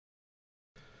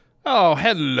Oh,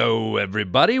 hello,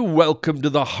 everybody. Welcome to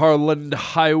the Harland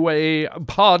Highway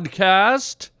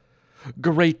podcast.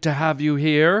 Great to have you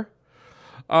here.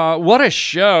 What a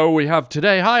show we have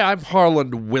today. Hi, I'm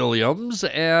Harland Williams,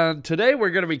 and today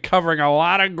we're going to be covering a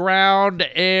lot of ground,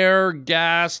 air,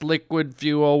 gas, liquid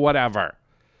fuel, whatever.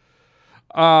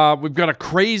 We've got a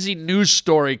crazy news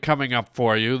story coming up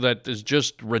for you that is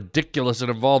just ridiculous. It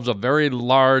involves a very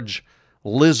large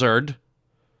lizard.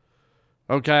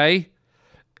 Okay?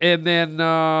 And then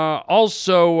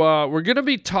also, we're going to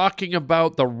be talking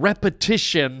about the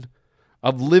repetition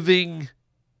of living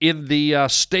in the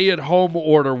stay-at-home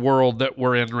order world that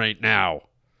we're in right now.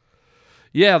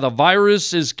 Yeah, the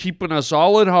virus is keeping us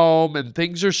all at home, and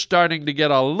things are starting to get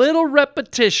a little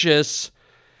repetitious.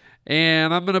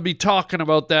 And I'm going to be talking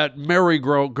about that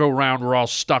merry-go-round we're all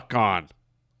stuck on.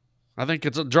 I think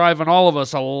it's driving all of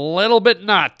us a little bit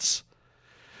nuts.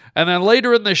 And then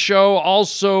later in the show,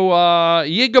 also,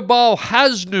 Yigabal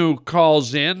Hasnu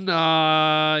calls in.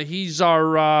 He's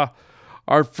our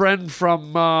friend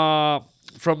from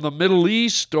the Middle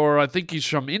East, or I think he's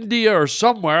from India or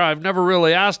somewhere. I've never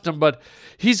really asked him, but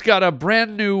he's got a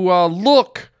brand new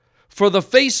look for the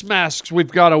face masks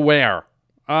we've got to wear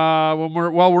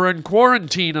while we're in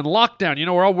quarantine and lockdown. You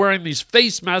know, we're all wearing these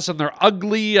face masks, and they're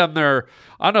ugly and they're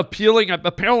unappealing.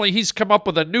 Apparently, he's come up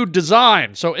with a new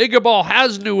design. So Igabal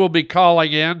Hasnu will be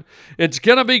calling in. It's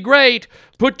going to be great.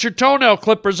 Put your toenail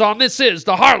clippers on. This is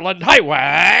the Harland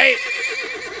Highway.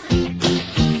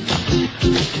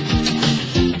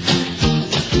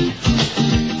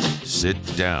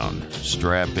 Sit down,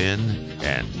 strap in,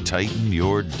 and tighten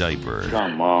your diaper.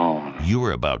 Come on.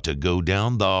 You're about to go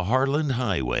down the Harland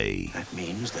Highway. That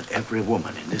means that every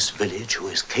woman in this village who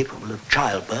is capable of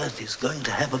childbirth is going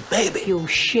to have a baby. You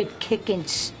shit-kicking,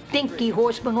 stinky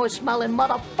horse-smelling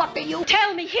motherfucker, you!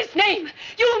 Tell me his name!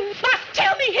 You must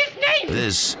tell me his name!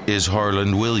 This is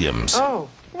Harland Williams. Oh,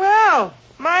 well,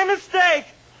 my mistake.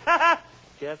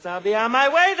 Guess I'll be on my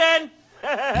way then.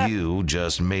 You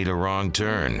just made a wrong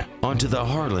turn onto the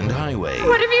Harland Highway.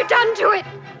 What have you done to it?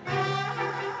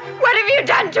 What have you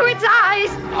done to its eyes?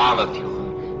 All of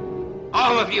you.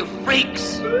 All of you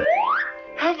freaks.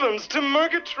 Heavens to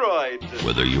Murgatroyd.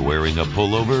 Whether you're wearing a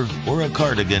pullover or a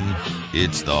cardigan,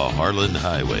 it's the Harland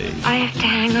Highway. I have to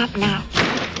hang up now.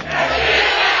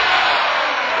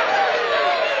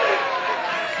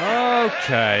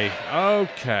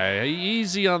 Okay.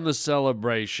 Easy on the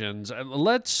celebrations.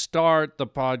 Let's start the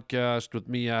podcast with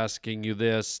me asking you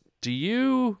this. Do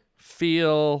you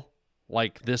feel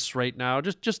like this right now?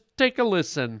 Just take a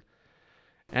listen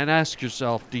and ask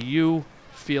yourself, do you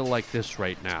feel like this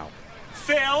right now?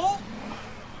 Phil?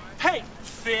 Hey,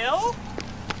 Phil?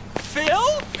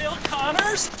 Phil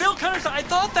Connors? Phil Connors, I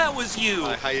thought that was you.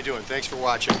 Hi, how you doing? Thanks for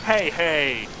watching.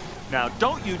 Hey. Now,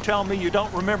 don't you tell me you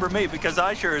don't remember me, because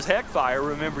I sure as heck fire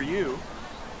remember you.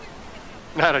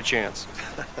 Not a chance.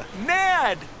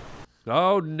 Ned!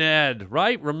 Oh, Ned,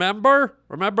 right? Remember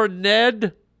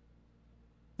Ned?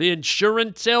 The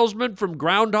insurance salesman from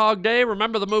Groundhog Day?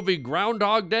 Remember the movie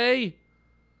Groundhog Day?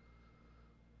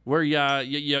 Where you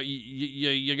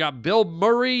got Bill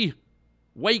Murray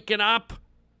waking up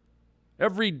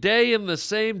every day in the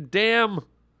same damn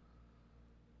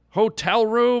hotel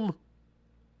room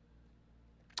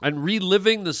and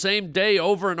reliving the same day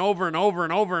over and over and over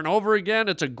and over and over again.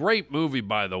 It's a great movie,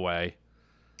 by the way.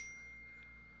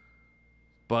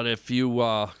 But if you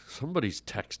somebody's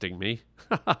texting me.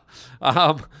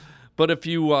 But if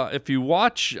you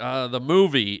watch the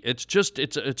movie,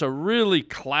 it's a really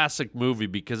classic movie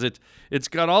because it's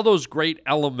got all those great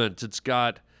elements. It's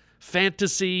got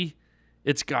fantasy,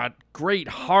 it's got great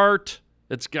heart,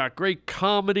 it's got great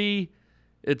comedy,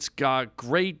 it's got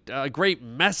great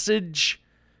message.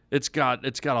 It's got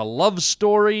a love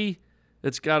story.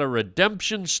 It's got a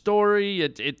redemption story.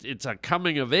 It's a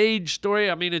coming of age story.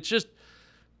 I mean, it's just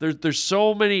there's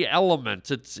so many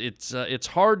elements. It's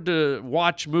hard to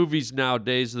watch movies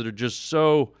nowadays that are just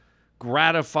so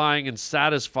gratifying and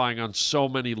satisfying on so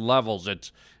many levels.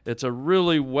 It's a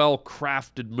really well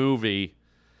crafted movie,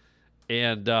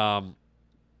 and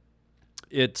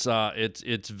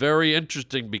it's very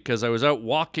interesting because I was out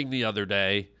walking the other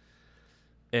day.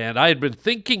 And I had been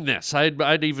thinking this.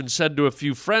 I'd even said to a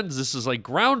few friends, this is like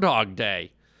Groundhog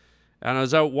Day. And I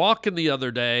was out walking the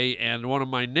other day, and one of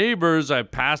my neighbors, I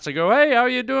passed, I go, hey, how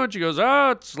you doing? She goes, oh,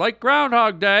 it's like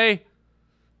Groundhog Day.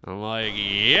 I'm like,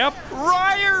 yep.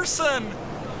 Ryerson!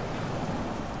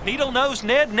 Needle-nosed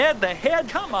Ned the head.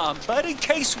 Come on, buddy.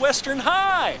 Case Western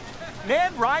High.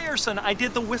 Ned Ryerson, I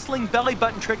did the whistling belly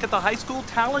button trick at the high school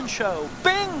talent show.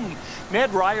 Bing!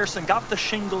 Ned Ryerson got the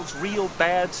shingles real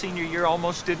bad senior year,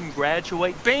 almost didn't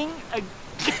graduate. Bing!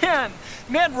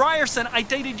 Ned Ryerson, I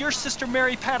dated your sister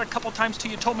Mary Pat a couple times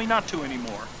till you told me not to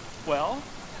anymore. Well?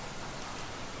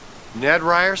 Ned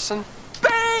Ryerson?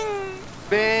 Bang!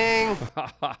 Bing!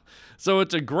 So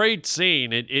it's a great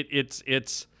scene.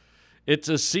 It's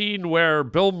a scene where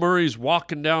Bill Murray's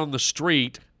walking down the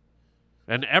street,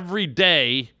 and every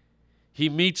day he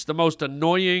meets the most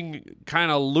annoying, kind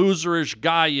of loserish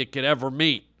guy you could ever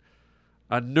meet.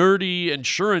 A nerdy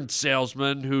insurance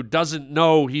salesman who doesn't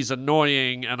know he's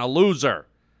annoying and a loser.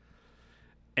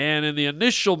 And in the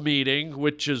initial meeting,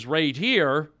 which is right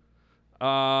here,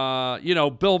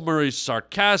 Bill Murray's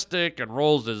sarcastic and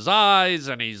rolls his eyes,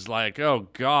 and he's like, "Oh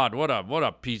God, what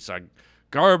a piece of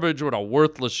garbage! What a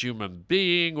worthless human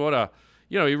being!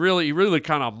 He really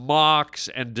kind of mocks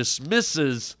and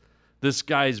dismisses this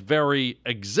guy's very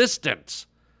existence."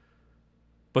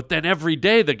 But then every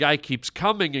day the guy keeps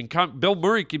coming, and Bill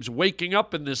Murray keeps waking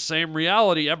up in this same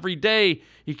reality. Every day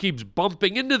he keeps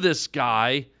bumping into this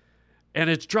guy, and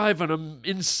it's driving him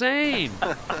insane.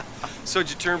 So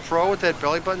did you turn pro with that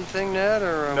belly button thing, Ned,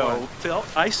 or No, what? Phil,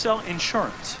 I sell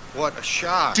insurance. What a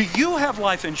shock. Do you have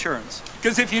life insurance?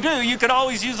 Because if you do, you could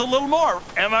always use a little more.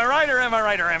 Am I right or am I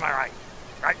right or am I right?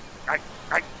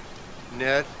 Right.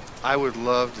 Ned, I would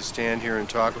love to stand here and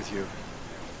talk with you,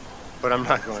 but I'm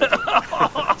not going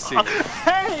to. See you.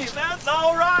 Hey, that's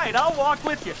all right. I'll walk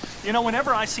with you. You know,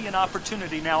 whenever I see an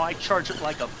opportunity now, I charge it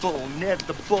like a bull. Ned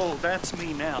the Bull, that's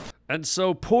me now. And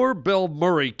so poor Bill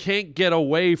Murray can't get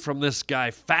away from this guy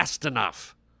fast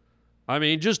enough. I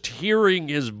mean, just hearing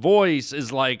his voice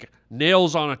is like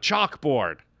nails on a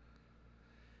chalkboard.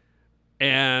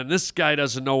 And this guy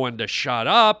doesn't know when to shut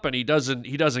up, and he doesn't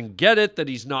get it that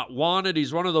he's not wanted.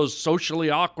 He's one of those socially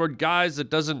awkward guys that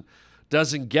doesn't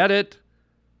get it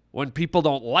when people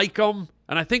don't like him.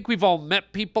 And I think we've all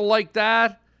met people like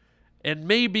that. And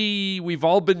maybe we've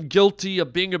all been guilty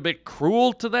of being a bit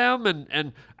cruel to them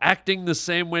and acting the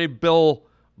same way Bill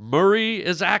Murray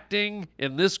is acting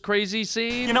in this crazy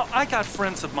scene. You know, I got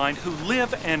friends of mine who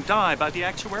live and die by the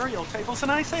actuarial tables,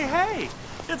 and I say, hey,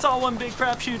 it's all one big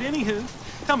crapshoot anywho.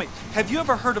 Tell me, have you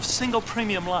ever heard of single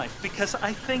premium life? Because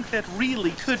I think that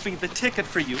really could be the ticket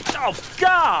for you. Oh,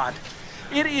 God!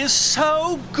 It is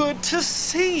so good to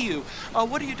see you.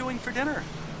 What are you doing for dinner?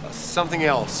 Something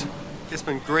else. It's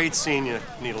been great seeing you,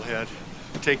 Needlehead.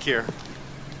 Take care.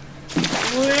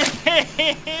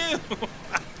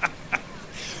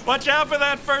 Watch out for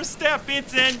that first step.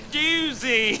 It's a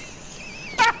doozy.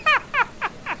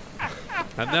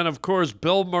 And then, of course,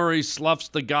 Bill Murray sloughs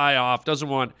the guy off, doesn't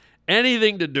want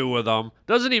anything to do with him,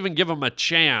 doesn't even give him a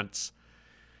chance.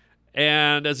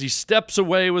 And as he steps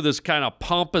away with his kind of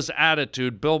pompous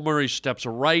attitude, Bill Murray steps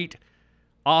right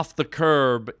off the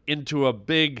curb into a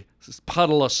big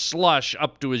puddle of slush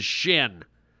up to his shin.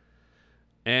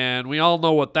 And we all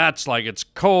know what that's like. It's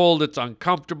cold, it's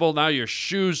uncomfortable. Now your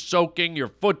shoe's soaking, your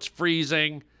foot's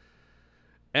freezing.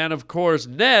 And of course,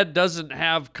 Ned doesn't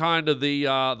have kind of the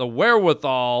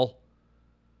wherewithal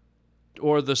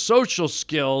or the social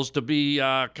skills to be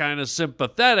kind of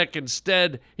sympathetic.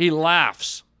 Instead, he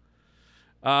laughs.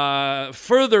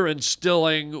 Further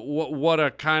instilling what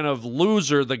a kind of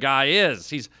loser the guy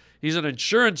is. He's an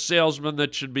insurance salesman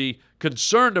that should be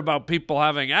concerned about people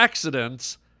having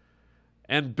accidents,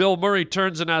 and Bill Murray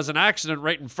turns and has an accident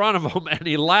right in front of him, and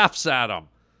he laughs at him.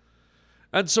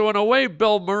 And so in a way,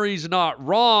 Bill Murray's not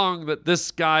wrong that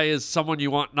this guy is someone you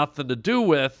want nothing to do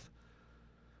with,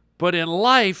 but in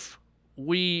life,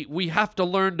 we have to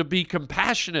learn to be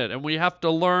compassionate, and we have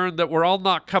to learn that we're all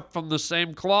not cut from the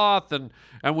same cloth, and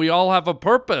we all have a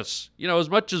purpose. You know, as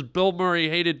much as Bill Murray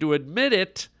hated to admit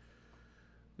it,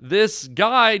 this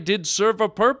guy did serve a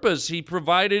purpose. He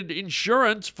provided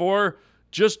insurance for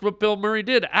just what Bill Murray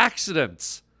did,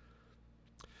 accidents.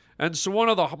 And so one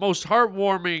of the most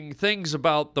heartwarming things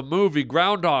about the movie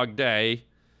Groundhog Day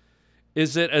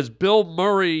is that as Bill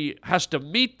Murray has to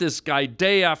meet this guy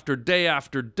day after day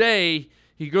after day,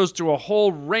 he goes through a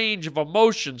whole range of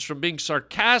emotions, from being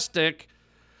sarcastic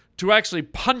to actually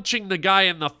punching the guy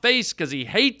in the face because he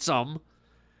hates him.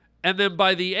 And then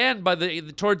by the end,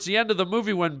 towards the end of the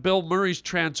movie, when Bill Murray's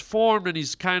transformed and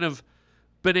he's kind of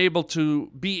been able to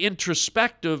be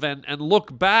introspective and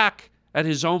look back at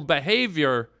his own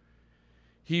behavior,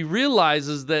 he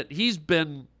realizes that he's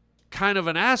been kind of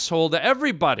an asshole to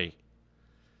everybody.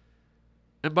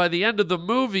 And by the end of the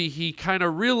movie, he kind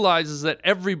of realizes that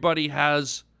everybody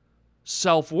has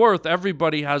self-worth.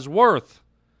 Everybody has worth.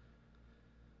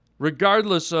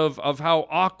 Regardless of how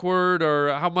awkward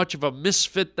or how much of a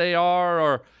misfit they are,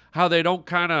 or how they don't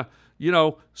kind of,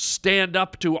 stand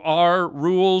up to our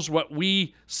rules, what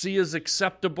we see as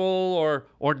acceptable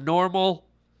or normal.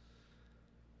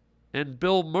 And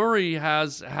Bill Murray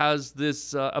has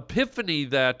this epiphany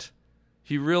that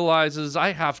he realizes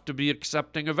I have to be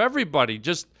accepting of everybody.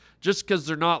 Just because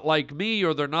they're not like me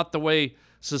or they're not the way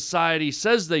society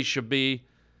says they should be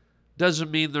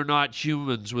doesn't mean they're not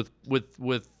humans with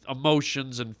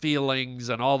emotions and feelings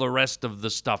and all the rest of the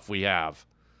stuff we have.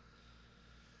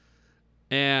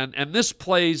 And this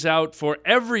plays out for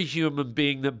every human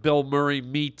being that Bill Murray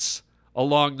meets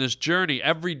along this journey.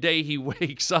 Every day he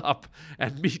wakes up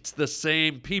and meets the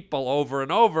same people over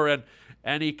and over,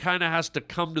 and he kind of has to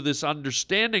come to this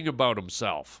understanding about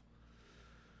himself.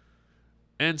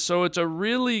 And so it's a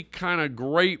really kind of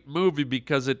great movie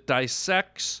because it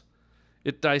dissects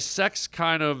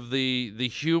kind of the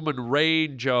human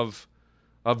range of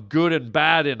good and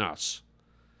bad in us.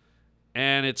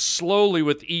 And it's slowly,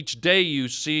 with each day, you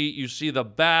see the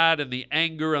bad and the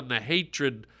anger and the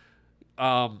hatred,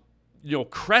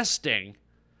 cresting.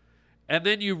 And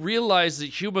then you realize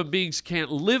that human beings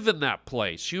can't live in that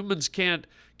place. Humans can't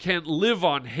live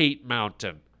on Hate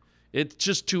Mountain. It's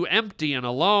just too empty and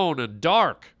alone and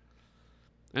dark.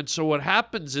 And so what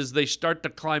happens is they start to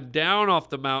climb down off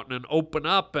the mountain and open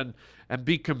up and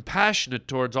be compassionate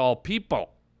towards all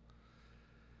people.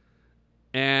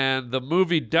 And the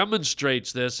movie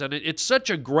demonstrates this, and it's such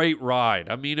a great ride.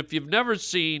 I mean, if you've never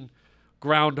seen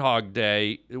Groundhog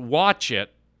Day, watch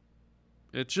it.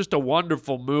 It's just a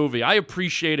wonderful movie. I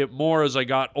appreciate it more as I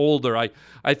got older. I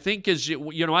think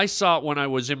I saw it when I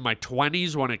was in my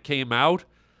 20s when it came out.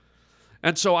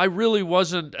 And so I really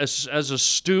wasn't as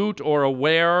astute or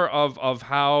aware of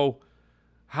how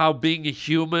being a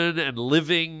human and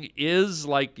living is.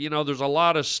 Like, there's a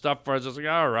lot of stuff where I was just like,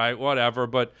 all right, whatever.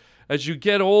 But as you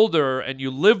get older and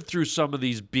you live through some of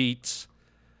these beats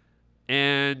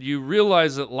and you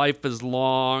realize that life is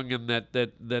long and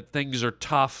that things are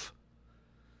tough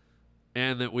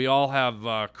and that we all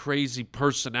have crazy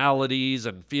personalities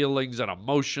and feelings and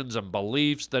emotions and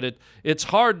beliefs, that it's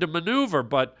hard to maneuver.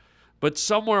 But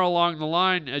somewhere along the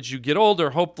line, as you get older,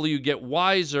 hopefully you get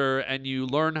wiser and you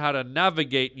learn how to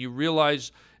navigate and you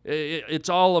realize it's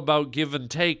all about give and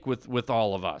take with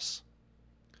all of us.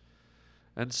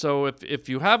 And so if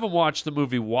you haven't watched the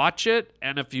movie, watch it.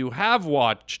 And if you have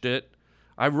watched it,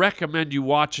 I recommend you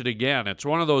watch it again. It's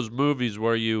one of those movies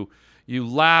where you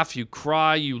laugh, you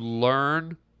cry, you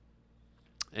learn.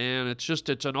 And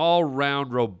it's an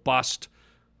all-round robust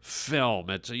film.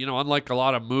 It's, unlike a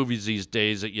lot of movies these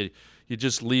days that you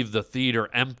just leave the theater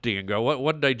empty and go,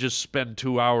 what did I just spend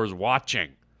 2 hours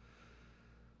watching?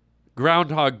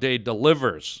 Groundhog Day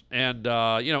delivers. And,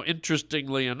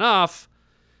 interestingly enough,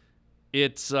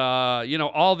 it's,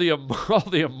 all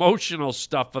the emotional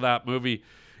stuff of that movie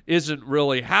isn't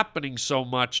really happening so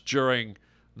much during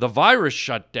the virus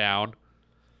shutdown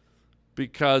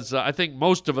because I think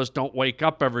most of us don't wake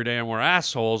up every day and we're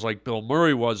assholes like Bill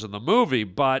Murray was in the movie.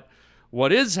 But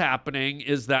what is happening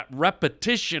is that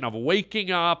repetition of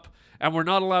waking up and we're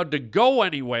not allowed to go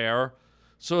anywhere.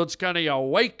 So it's kind of you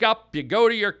wake up, you go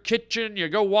to your kitchen, you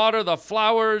go water the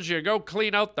flowers, you go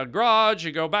clean out the garage,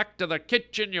 you go back to the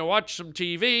kitchen, you watch some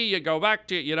TV, you go back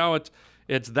to,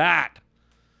 it's that.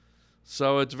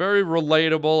 So it's very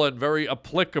relatable and very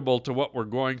applicable to what we're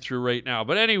going through right now.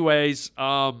 But anyways,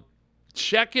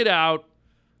 check it out.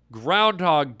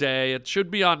 Groundhog Day. It should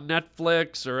be on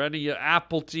Netflix or any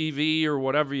Apple TV or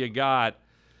whatever you got.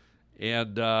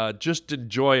 And just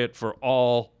enjoy it for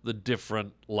all the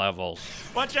different levels.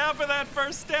 Watch out for that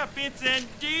first step. It's a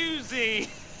doozy.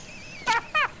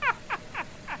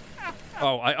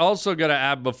 Oh, I also got to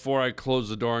add before I close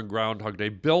the door on Groundhog Day,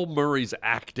 Bill Murray's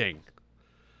acting.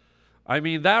 I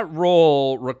mean, that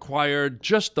role required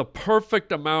just the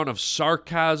perfect amount of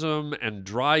sarcasm and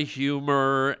dry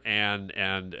humor,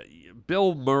 and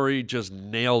Bill Murray just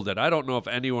nailed it. I don't know if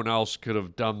anyone else could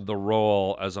have done the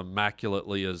role as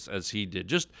immaculately as he did.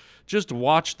 Just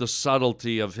watch the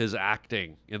subtlety of his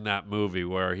acting in that movie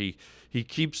where he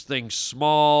keeps things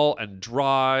small and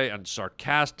dry and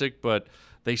sarcastic, but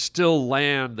they still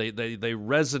land. They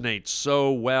resonate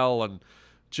so well, and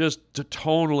just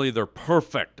tonally they're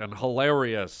perfect and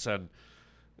hilarious, and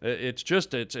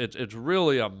it's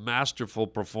really a masterful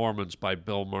performance by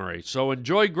Bill Murray. So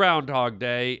enjoy Groundhog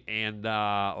Day, and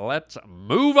let's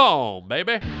move on,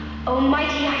 baby.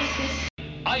 Almighty Isis.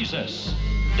 Isis,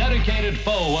 dedicated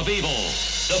foe of evil,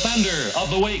 defender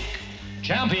of the weak,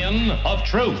 champion of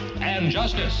truth and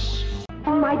justice.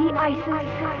 Almighty Isis.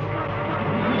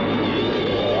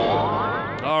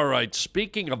 All right,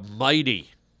 speaking of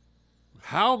mighty,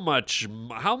 how much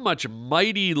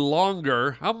mighty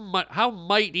longer? How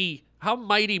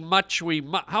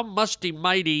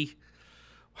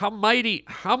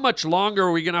How much longer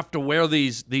are we going to have to wear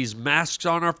these masks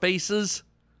on our faces?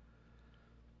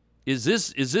 Is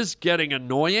this getting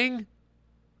annoying?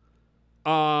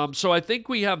 So I think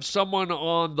we have someone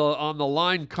on the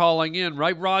line calling in,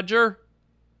 right, Roger?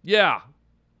 Yeah.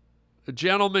 A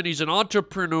gentleman, he's an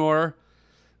entrepreneur,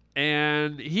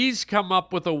 and he's come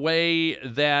up with a way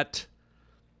that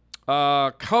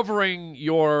covering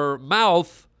your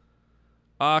mouth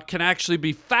can actually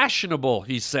be fashionable,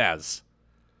 he says.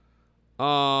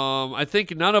 I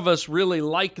think none of us really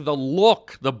like the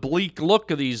bleak look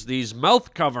of these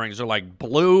mouth coverings. They're like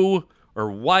blue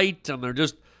or white, and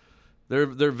they're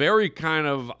very kind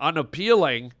of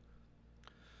unappealing.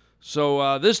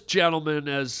 So this gentleman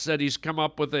has said he's come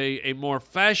up with a more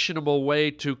fashionable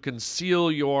way to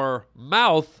conceal your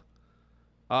mouth.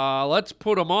 Let's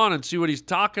put him on and see what he's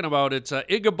talking about. It's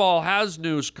Igabal Has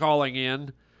News calling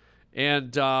in,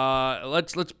 and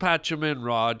let's patch him in,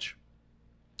 Raj.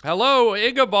 Hello,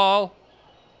 Igabal.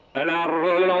 Hello?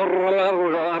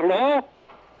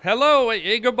 Hello,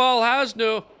 Igabal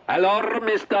Hasnu. Hello,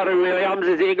 Mr. Williams.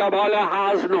 Is Igabal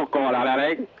Hasnu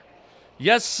calling?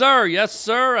 Yes, sir. Yes,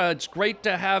 sir. It's great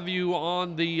to have you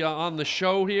on the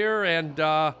show here, and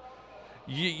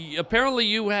apparently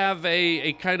you have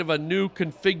a kind of a new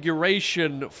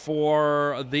configuration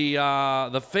for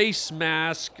the face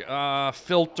mask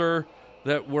filter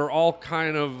that we're all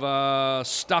kind of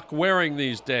stuck wearing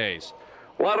these days.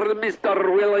 Well, Mr.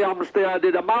 Williams,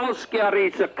 the mouse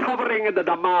carries covering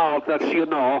the mouth, as you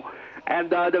know,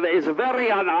 and it's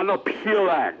very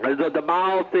unappealing. The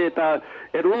mouth,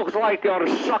 it looks like you're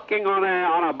sucking on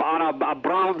a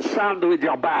brown sandwich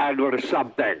bag or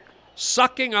something.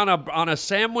 Sucking on a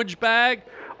sandwich bag?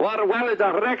 Well, it's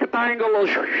a rectangular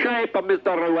shape,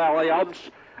 Mr. Williams,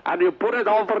 and you put it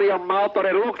over your mouth, and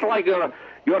it looks like you're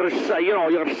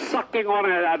sucking on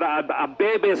a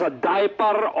baby's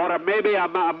diaper or maybe a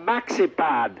maxi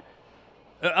pad.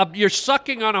 You're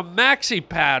sucking on a maxi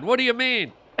pad. What do you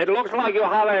mean? It looks like you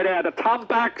have a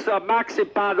Tampax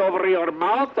maxi pad over your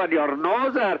mouth and your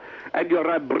nose, and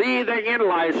you're breathing in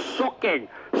like sucking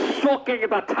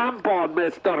the tampon,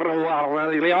 Mr.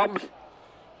 Williams.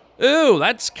 Ooh,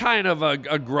 that's kind of a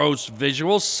gross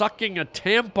visual, sucking a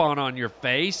tampon on your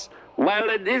face. Well,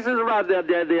 this is what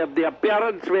the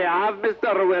appearance we have,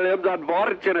 Mr. Williams,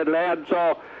 unfortunately, and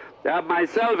so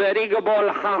myself and Igabal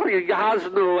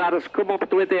Hasnu has come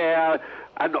up with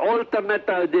an alternate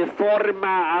form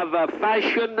of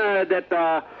fashion that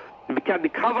can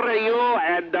cover you,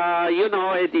 and you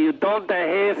don't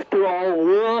have to all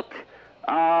look,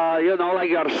 like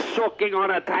you're sucking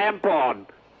on a tampon.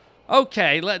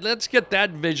 Okay, let's get that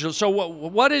visual. So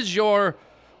what is your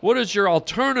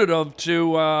alternative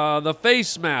to the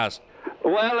face mask?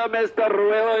 Well, Mr.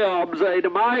 Williams,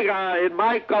 in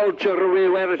my culture, we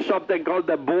wear something called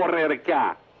the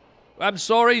borka. I'm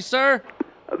sorry, sir?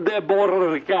 The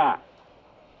borka.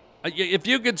 If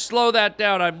you could slow that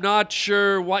down, I'm not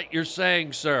sure what you're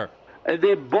saying, sir.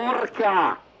 The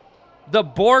borka. The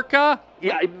borka?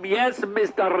 Yeah, yes,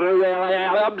 Mr.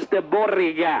 Williams, the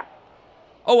borka.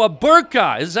 Oh, a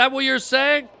burqa. Is that what you're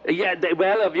saying? Yeah,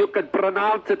 well, if you could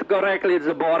pronounce it correctly, it's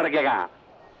a borka.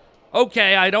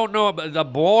 Okay, I don't know about the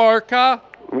burqa.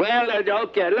 Well,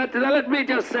 okay, let me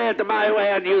just say it my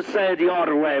way and you say it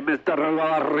your way, Mr.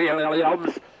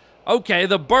 Williams. Okay,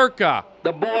 the burqa.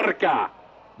 The borka.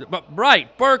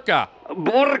 Right, burqa.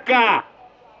 Borka.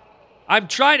 I'm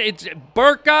trying to... It's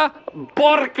burqa?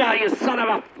 Borka, you son of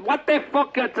a... What the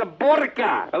fuck? It's a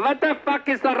borka. What the fuck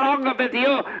is the wrong with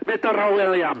you, Mr.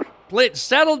 Williams? Please,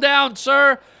 settle down,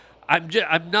 sir. I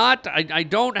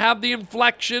don't have the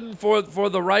inflection for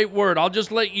the right word. I'll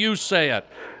just let you say it.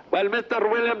 Well, Mr.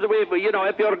 Williams,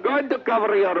 if you're going to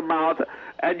cover your mouth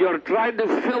and you're trying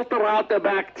to filter out the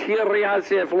bacteria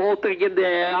floating in the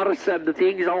air and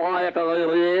things like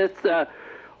this,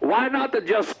 why not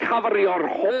just cover your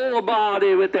whole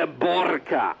body with a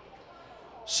burqa?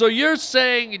 So you're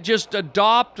saying just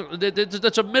adopt,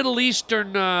 that's a Middle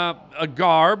Eastern a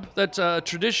garb, that's a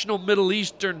traditional Middle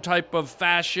Eastern type of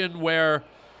fashion where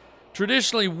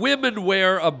traditionally women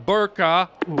wear a burqa.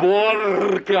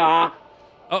 Burqa.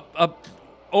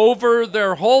 Over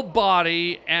their whole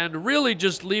body and really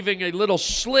just leaving a little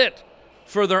slit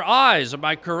for their eyes. Am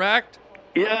I correct?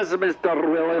 Yes, Mr.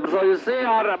 Williams. So you see,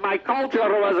 my culture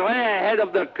was way ahead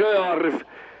of the curve.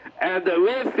 And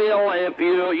we feel if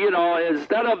you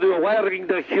instead of you wearing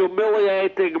the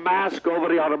humiliating mask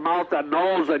over your mouth and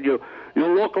nose, and you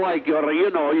look like you're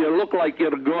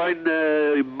going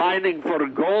mining for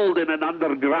gold in an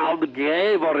underground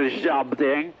cave or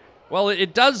something. Well,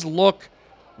 it does look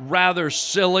rather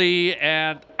silly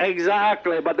and...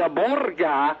 Exactly, but the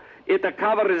burqa It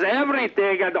covers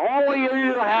everything, and all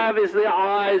you have is the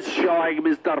eyes showing,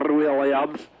 Mr.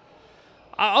 Williams.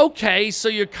 Okay, so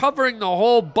you're covering the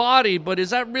whole body, but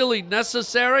is that really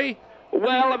necessary?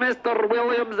 Well, Mr.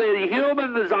 Williams, the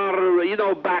humans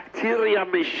are, bacteria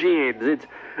machines. It's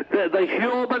the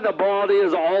human body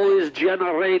is always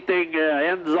generating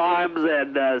enzymes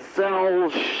and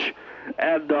cells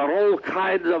and all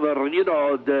kinds of,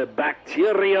 the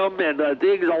bacterium and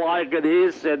things like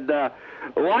this. And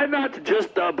why not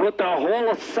just put a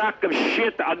whole sack of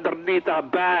shit underneath a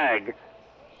bag?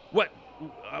 What?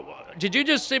 Did you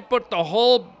just say put the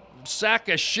whole sack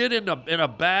of shit in a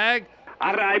bag?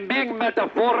 I'm being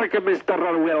metaphorical,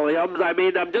 Mr. Williams. I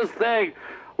mean, I'm just saying,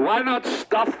 why not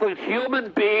stuff the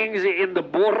human beings in the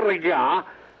burqa,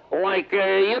 like,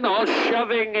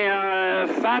 shoving a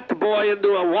fat boy into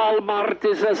a Walmart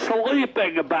is a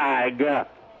sleeping bag?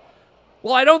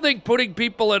 Well, I don't think putting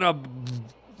people in a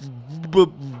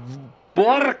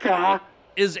burqa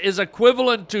is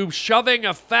equivalent to shoving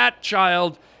a fat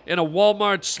child in a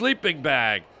Walmart sleeping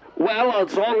bag. Well,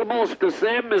 it's almost the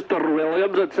same, Mr.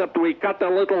 Williams, except we cut a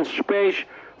little space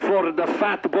for the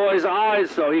fat boy's eyes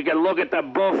so he can look at the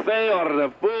buffet or the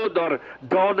food or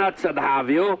donuts and have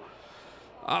you.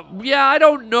 Yeah, I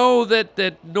don't know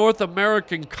that North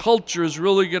American culture is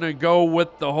really going to go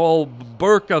with the whole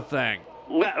burqa thing.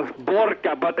 Well,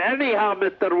 burqa, but anyhow,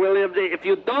 Mr. Williams, if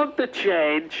you don't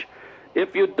change,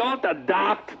 if you don't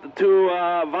adapt to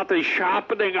what is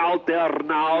happening out there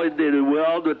now in the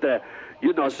world with the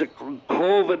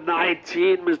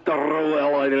COVID-19, Mr.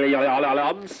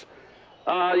 Williams,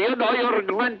 you're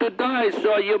going to die,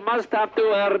 so you must have to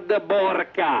wear the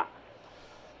burqa.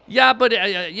 Yeah, but,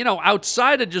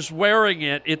 outside of just wearing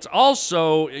it, it's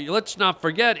also, let's not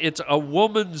forget, it's a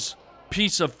woman's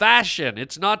piece of fashion.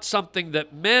 It's not something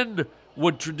that men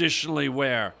would traditionally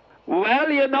wear. Well,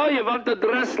 you want to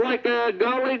dress like a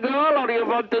girly girl, or you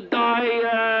want to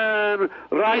die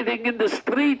riding in the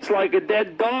streets like a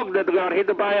dead dog that got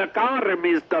hit by a car,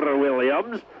 Mr.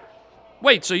 Williams.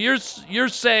 Wait, so you're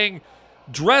saying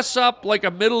dress up like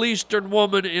a Middle Eastern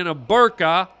woman in a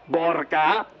burqa,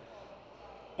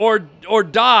 or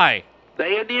die?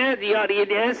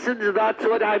 In essence, that's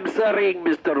what I'm saying,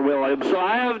 Mr. Williams. So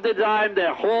I have designed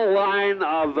a whole line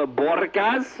of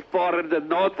burqas for the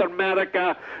North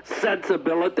America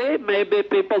sensibility. Maybe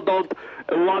people don't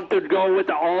want to go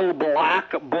with all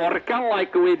black burqa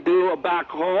like we do back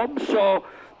home. So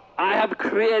I have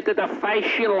created a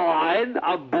fashion line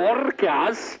of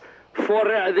burqas for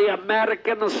the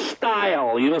American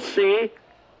style, you see?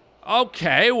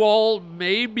 Okay, well,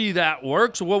 maybe that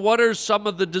works. Well, what are some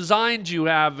of the designs you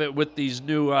have with these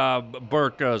new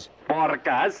burqas?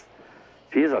 Burqas?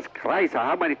 Jesus Christ,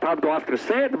 how many times do I have to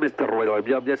say it, Mr. Williams?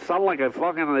 You just sound like a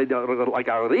fucking, like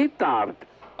a retard.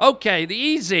 Okay, the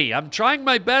easy. I'm trying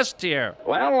my best here.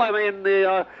 Well, I mean,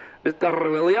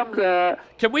 Mr. Williams...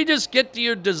 Can we just get to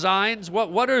your designs?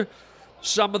 What are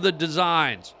some of the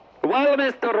designs? Well,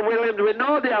 Mr. Williams, we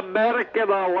know the Americans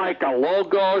are like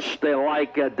logos, they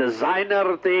like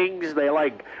designer things, they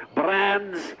like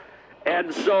brands.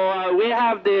 And so we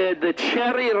have the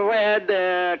cherry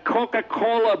red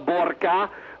Coca-Cola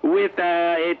burqa with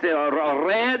it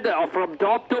red from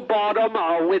top to bottom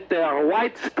with the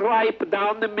white stripe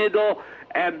down the middle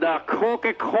and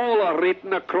Coca-Cola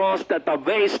written across at the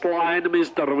waistline,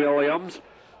 Mr. Williams.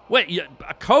 Wait,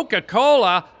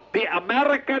 Coca-Cola? The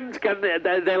Americans,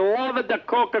 they love the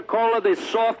Coca-Cola, the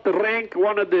soft drink,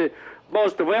 one of the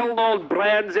most well-known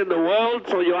brands in the world.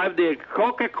 So you have the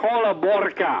Coca-Cola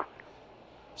burqa.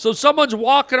 So someone's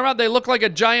walking around, they look like a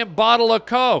giant bottle of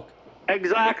Coke.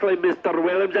 Exactly, Mr.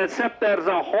 Williams, except there's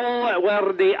a hole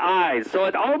where the eyes. So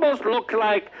it almost looks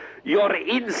like you're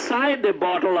inside the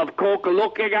bottle of Coke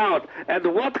looking out.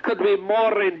 And what could be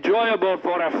more enjoyable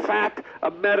for a fat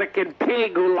American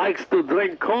pig who likes to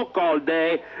drink Coke all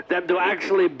day than to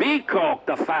actually be Coke,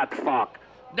 the fat fuck?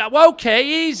 Now, okay,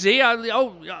 easy.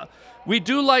 We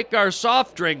do like our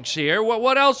soft drinks here.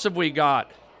 What else have we got?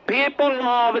 People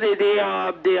love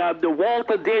the Walt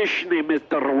Disney,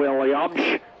 Mr.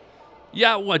 Williams.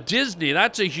 Yeah, well, Disney,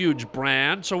 that's a huge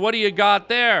brand. So what do you got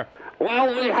there?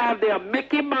 Well, we have the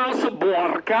Mickey Mouse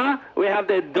burqa. We have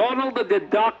the Donald the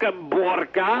Duck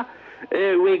burqa.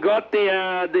 We got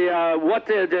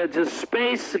the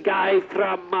space guy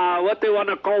from, what they want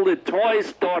to call the Toy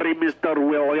Story, Mr.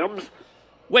 Williams.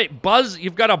 Wait, Buzz,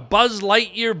 you've got a Buzz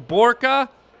Lightyear burqa?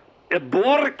 A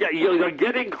burqa, you're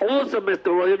getting closer,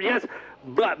 Mr. Williams, yes.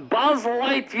 But Buzz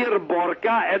Lightyear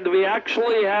burqa, and we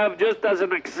actually have, just as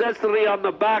an accessory on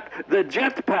the back, the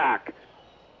jetpack.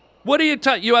 What are you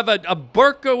talking? You have a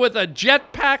burqa with a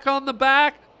jetpack on the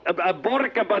back? A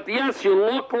burqa, but yes, you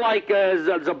look like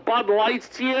the Bud Light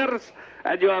cheers,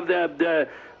 and you have the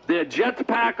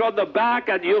jetpack on the back,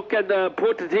 and you can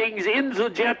put things in the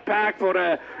jetpack for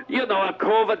a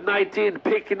COVID-19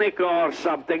 picnic or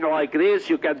something like this.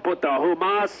 You can put the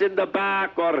hummus in the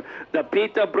back, or the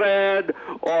pita bread,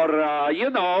 or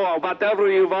whatever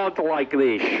you want like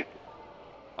this.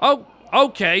 Oh,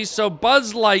 okay, so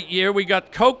Buzz Lightyear, we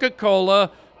got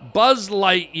Coca-Cola, Buzz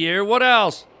Lightyear, what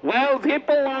else? Well,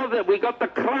 people love it. We got the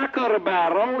Cracker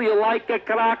Barrel. You like a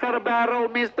Cracker Barrel,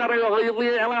 Mr.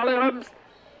 Williams?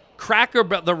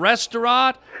 The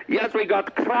restaurant? Yes, we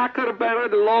got Cracker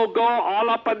Barrel logo all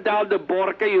up and down the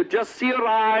burqa. You just see your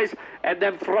eyes, and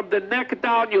then from the neck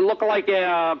down, you look like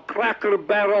a Cracker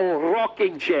Barrel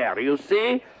rocking chair, you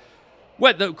see?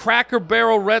 What, the Cracker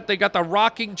Barrel they got the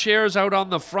rocking chairs out on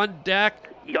the front deck?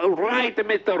 You're right,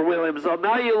 Mr. Williams. So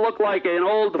now you look like an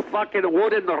old fucking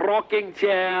wooden rocking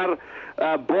chair,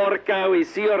 burqa. We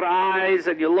see your eyes,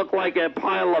 and you look like a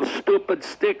pile of stupid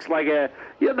sticks, like a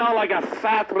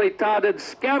fat, retarded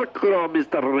scarecrow,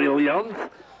 Mr. Williams.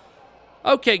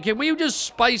 Okay, can we just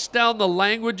spice down the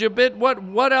language a bit?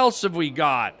 What else have we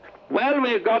got? Well,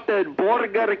 we got the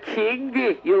Burger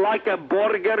King. You like a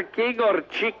Burger King or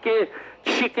Chick-fil-A?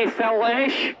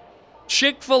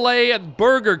 Chick-fil-A and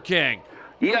Burger King.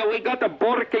 Yeah, we got a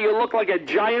burqa. You look like a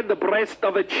giant breast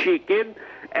of a chicken.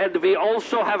 And we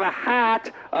also have a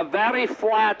hat, a very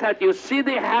flat hat. You see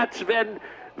the hats when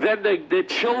the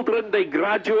children, they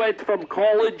graduate from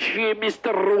college,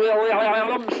 Mr.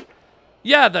 Williams?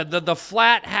 Yeah, the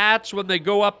flat hats when they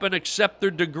go up and accept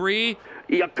their degree.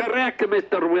 Yeah, correct,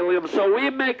 Mr. Williams. So we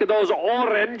make those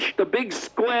orange, the big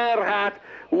square hat,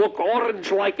 look orange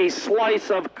like a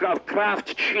slice of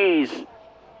Kraft cheese.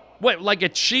 Wait, like a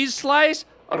cheese slice?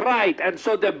 Right, and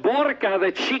so the burqa, the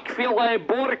Chick-fil-A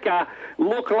burqa,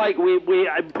 look like we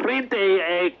print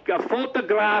a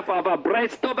photograph of a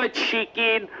breast of a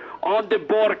chicken on the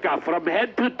burqa. From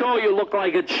head to toe, you look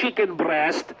like a chicken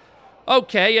breast.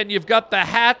 Okay, and you've got the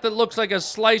hat that looks like a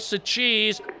slice of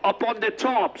cheese. Up on the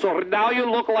top, so now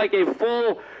you look like a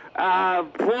full a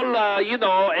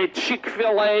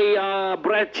Chick-fil-A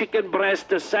chicken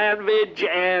breast sandwich.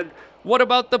 And what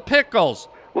about the pickles?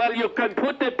 Well, you can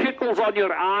put the pickles on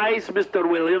your eyes, Mr.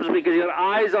 Williams, because your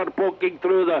eyes are poking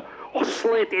through the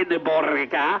slit in the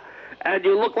burqa, and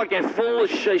you look like a full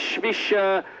Chick-fil-A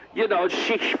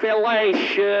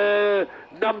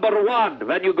number one.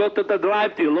 When you go to the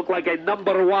drive-thru, you look like a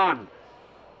number one.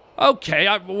 Okay,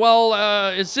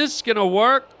 is this gonna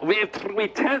work? We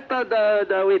tested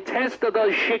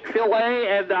the Chick-fil-A,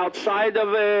 and outside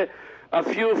of a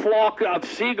few flock of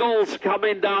seagulls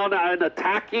coming down and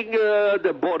attacking the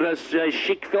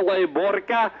Chick-fil-A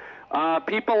burqa.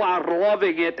 People are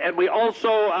loving it, and we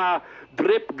also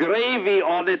drip gravy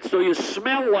on it so you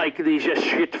smell like the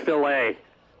Chick-fil-A.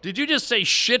 Did you just say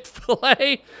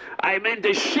shit-fillet? I meant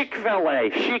the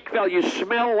Chick-fil-A. Chick-fil-A, you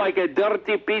smell like a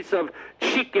dirty piece of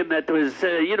chicken that was,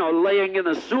 laying in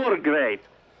a sewer grate.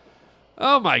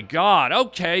 Oh, my God.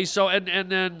 Okay, so,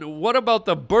 and then what about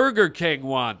the Burger King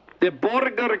one? The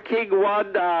Burger King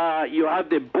one, you have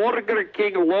the Burger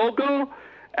King logo,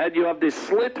 and you have the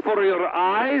slit for your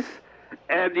eyes,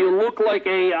 and you look like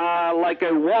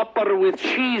a Whopper with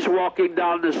cheese walking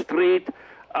down the street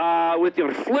with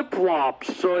your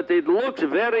flip-flops. So it looks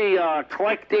very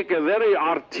eclectic, very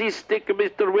artistic,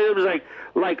 Mr. Williams,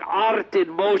 like art in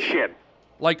motion.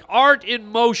 Like art in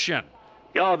motion.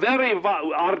 Yeah, very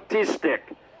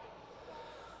artistic.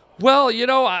 Well,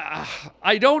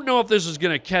 I don't know if this is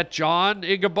going to catch on,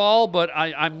 Igabal, but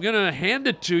I'm going to hand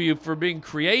it to you for being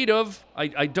creative.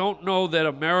 I don't know that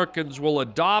Americans will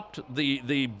adopt the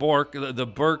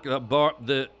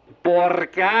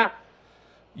burqa.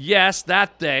 Yes,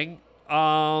 that thing.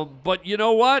 But you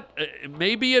know what?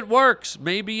 Maybe it works.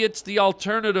 Maybe it's the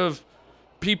alternative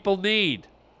people need.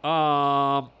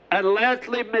 And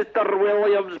lastly, Mr.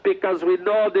 Williams, because we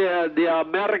know the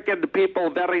American people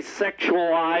very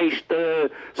sexualized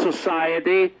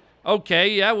society.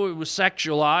 Okay, yeah, we were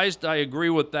sexualized. I agree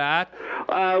with that.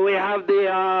 We have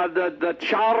the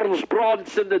Charles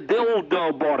Bronson, the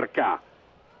dildo burqa.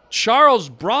 Charles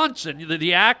Bronson,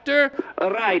 the actor?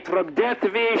 Right, from Death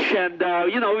Wish, and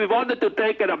we wanted to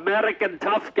take an American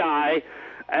tough guy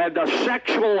and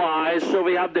sexualized, so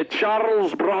we have the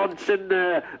Charles Bronson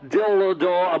dildo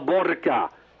burqa.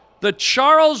 The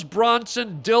Charles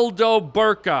Bronson dildo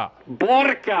burqa.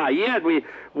 Burqa, yeah.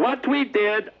 What we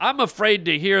did... I'm afraid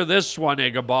to hear this one,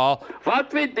 Igabal.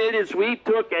 What we did is we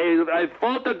took a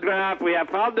photograph. We have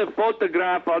found a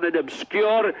photograph on an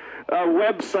obscure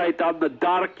website on the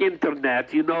dark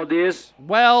internet. You know this?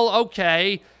 Well,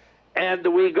 okay.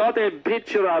 And we got a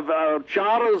picture of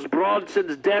Charles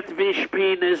Bronson's death wish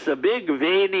penis, a big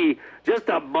veiny, just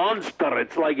a monster.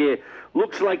 It's like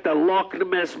looks like the Loch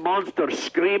Ness monster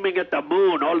screaming at the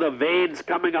moon, all the veins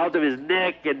coming out of his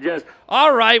neck and just...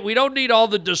 All right, we don't need all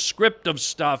the descriptive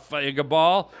stuff,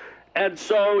 Igabal. And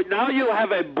so now you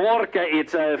have a Borka.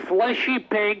 It's a fleshy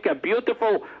pink, a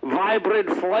beautiful, vibrant,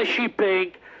 fleshy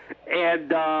pink.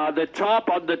 And on the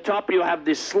top you have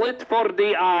the slit for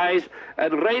the eyes,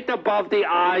 and right above the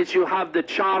eyes you have the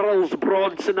Charles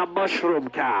Bronson a mushroom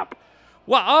cap.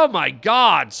 Well, oh my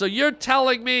God! So you're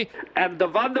telling me? And the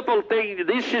wonderful thing,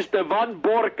 this is the one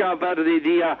Borka where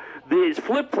the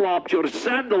flip-flops, your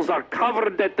sandals are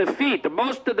covered at the feet.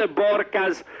 Most of the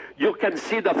Borkas, you can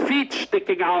see the feet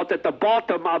sticking out at the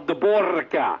bottom of the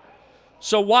Borka.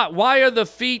 So why are the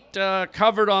feet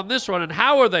covered on this one, and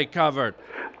how are they covered?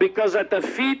 Because at the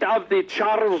feet of the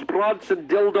Charles Bronson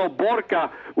dildo Borka,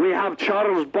 we have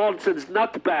Charles Bronson's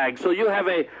nutbag. So you have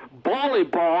a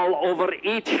volleyball over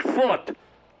each foot.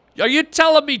 Are you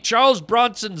telling me Charles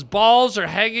Bronson's balls are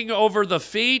hanging over the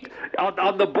feet?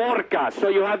 On the Borka. So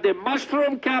you have the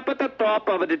mushroom cap at the top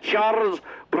of the Charles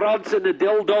Bronson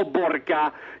dildo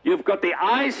Borka. You've got the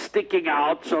eyes sticking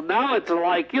out. So now it's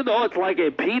like, it's like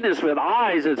a penis with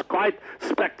eyes. It's quite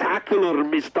spectacular,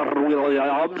 Mr.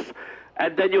 Williams.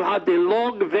 And then you have the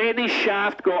long veiny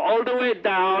shaft go all the way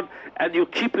down, and you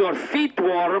keep your feet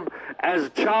warm as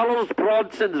Charles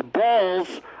Bronson's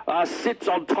balls sits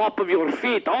on top of your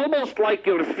feet, almost like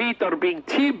your feet are being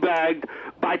teabagged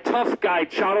by tough guy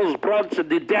Charles Bronson,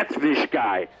 the death wish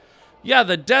guy. Yeah,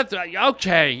 the death...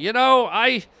 Okay,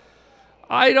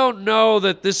 I don't know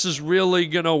that this is really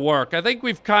going to work. I think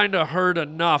we've kind of heard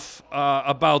enough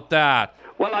about that.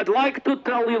 Well, I'd like to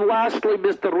tell you lastly,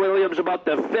 Mr. Williams, about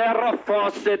the Farrah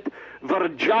Fawcett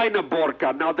vagina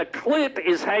Borka. Now, the clit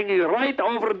is hanging right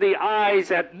over the eyes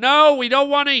at... No, we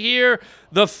don't want to hear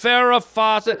the Farrah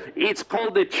Fawcett. It's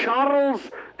called the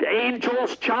Charlie's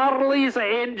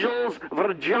Angels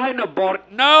vagina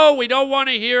Borka. No, we don't want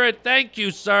to hear it. Thank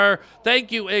you, sir.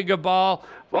 Thank you, Igabal.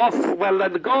 Oh, well,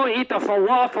 then go eat a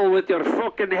falafel with your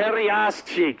fucking hairy ass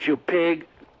cheeks, you pig.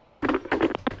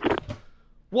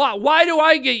 Why do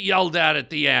I get yelled at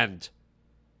the end?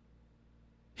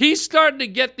 He's starting to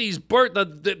get these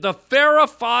the Farrah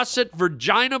Fawcett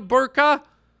vagina burqa,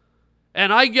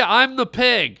 and I'm the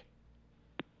pig.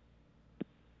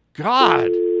 God,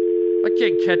 I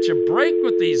can't catch a break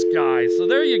with these guys. So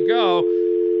there you go.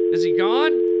 Is he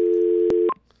gone?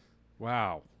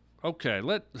 Wow. Okay,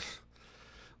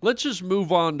 let's just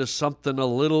move on to something a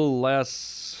little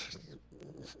less...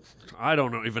 I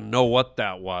don't even know what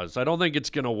that was. I don't think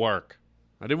it's going to work.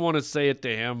 I didn't want to say it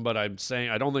to him, but I'm saying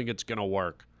I don't think it's going to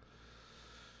work.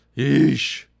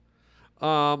 Yeesh.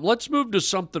 Let's move to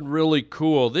something really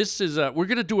cool. This is we're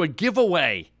going to do a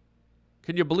giveaway.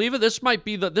 Can you believe it? This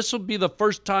will be the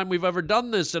first time we've ever done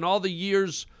this in all the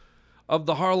years of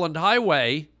the Harland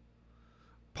Highway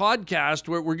podcast,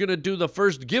 where we're going to do the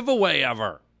first giveaway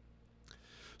ever.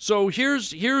 So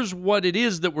here's what it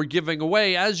is that we're giving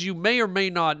away. As you may or may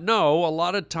not know, a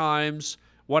lot of times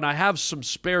when I have some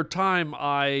spare time,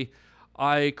 I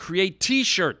create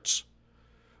T-shirts.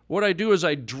 What I do is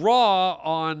I draw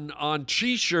on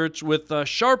T-shirts with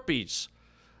Sharpies.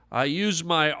 I use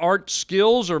my art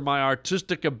skills or my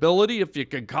artistic ability, if you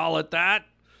can call it that,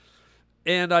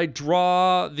 and I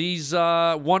draw these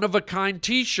one-of-a-kind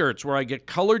T-shirts where I get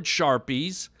colored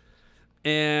Sharpies,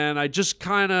 and I just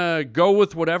kind of go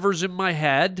with whatever's in my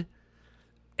head,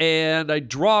 and I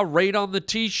draw right on the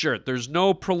T-shirt. There's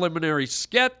no preliminary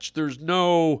sketch. There's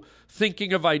no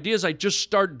thinking of ideas. I just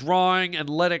start drawing and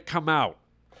let it come out.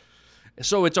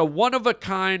 So it's a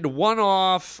one-of-a-kind,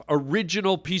 one-off,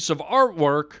 original piece of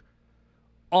artwork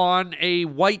on a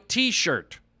white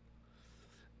T-shirt.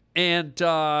 And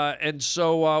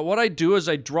so what I do is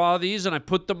I draw these and I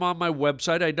put them on my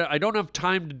website. I don't have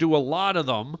time to do a lot of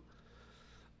them.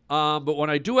 But when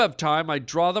I do have time, I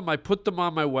draw them, I put them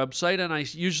on my website, and I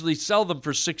usually sell them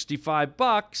for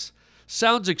 $65.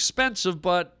 Sounds expensive,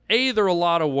 but A, they're a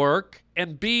lot of work,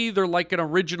 and B, they're like an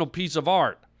original piece of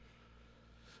art.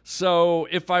 So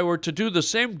if I were to do the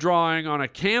same drawing on a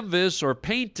canvas or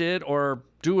paint it or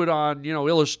do it on,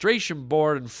 illustration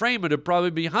board and frame it, it'd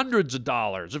probably be hundreds of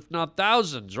dollars, if not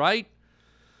thousands, right?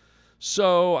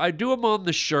 So I do them on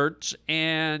the shirts,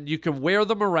 and you can wear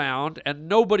them around, and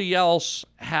nobody else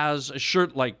has a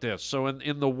shirt like this. So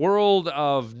in the world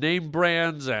of name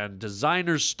brands and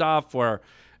designer stuff where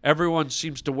everyone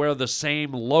seems to wear the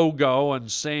same logo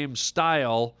and same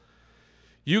style,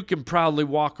 you can proudly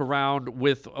walk around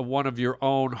with one of your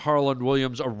own Harland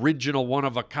Williams original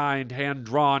one-of-a-kind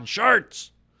hand-drawn shirts.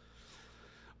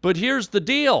 But here's the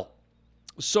deal.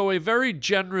 So a very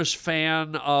generous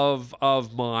fan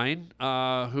of mine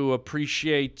who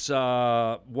appreciates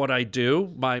what I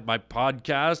do, my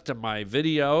podcast and my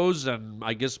videos and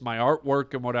I guess my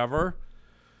artwork and whatever.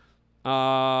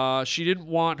 She didn't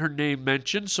want her name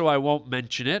mentioned, so I won't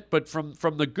mention it. But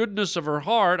from the goodness of her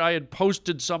heart, I had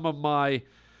posted some of my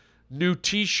new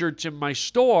T-shirts in my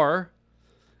store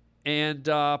and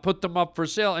put them up for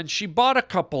sale. And she bought a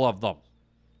couple of them.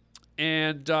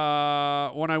 And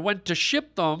when I went to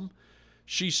ship them,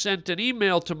 she sent an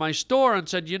email to my store and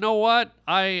said, you know what,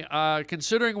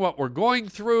 considering what we're going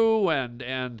through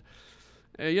and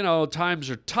times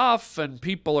are tough and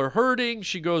people are hurting,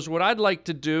 she goes, what I'd like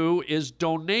to do is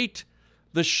donate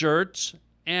the shirts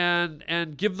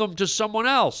and give them to someone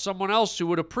else who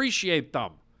would appreciate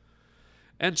them.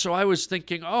 And so I was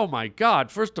thinking, oh my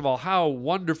God, first of all, how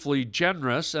wonderfully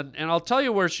generous. And I'll tell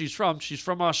you where she's from. She's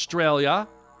from Australia.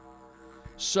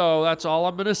 So that's all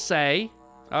I'm going to say,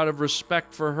 out of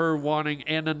respect for her wanting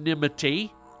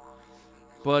anonymity.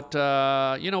 But,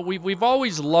 we've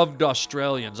always loved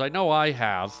Australians. I know I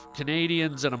have.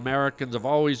 Canadians and Americans have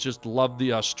always just loved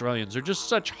the Australians. They're just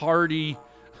such hearty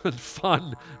and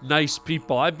fun, nice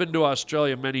people. I've been to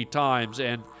Australia many times,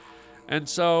 and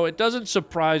so it doesn't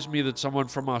surprise me that someone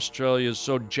from Australia is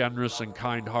so generous and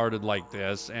kind-hearted like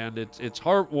this. And it's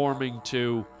heartwarming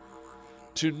to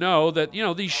know that,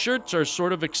 these shirts are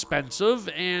sort of expensive,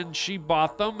 and she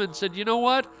bought them and said, you know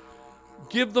what,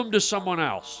 give them to someone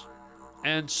else.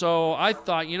 And so I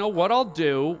thought, you know what I'll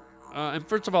do, and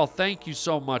first of all, thank you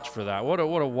so much for that. What a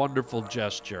wonderful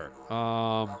gesture.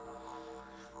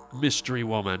 Mystery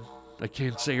woman, I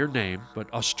can't say her name, but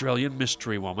Australian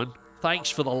mystery woman, thanks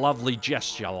for the lovely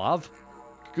gesture, love.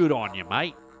 Good on you,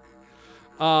 mate.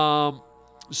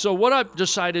 So what I've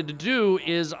decided to do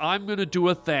is I'm going to do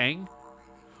a thing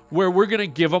where we're going to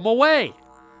give them away.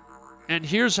 And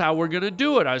here's how we're going to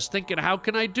do it. I was thinking, how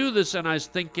can I do this? And I was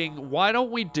thinking, why don't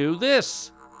we do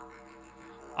this?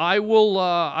 I will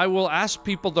ask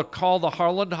people to call the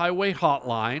Harland Highway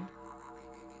hotline,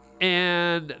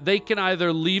 and they can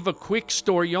either leave a quick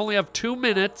story. You only have 2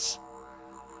 minutes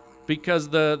because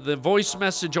the voice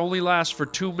message only lasts for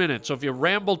 2 minutes. So if you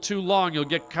ramble too long, you'll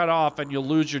get cut off and you'll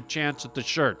lose your chance at the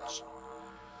shirts.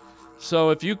 So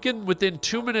if you can, within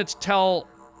 2 minutes, tell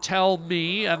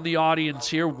me and the audience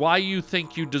here why you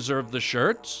think you deserve the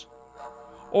shirts.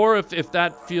 Or if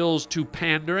that feels too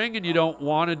pandering and you don't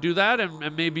want to do that,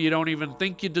 and maybe you don't even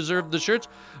think you deserve the shirts,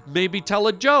 maybe tell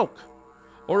a joke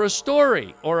or a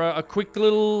story or a quick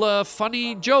little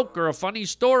funny joke or a funny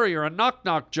story or a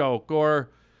knock-knock joke,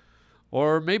 or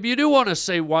maybe you do want to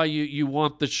say why you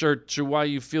want the shirts or why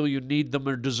you feel you need them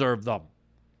or deserve them.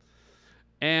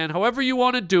 And however you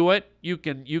want to do it, you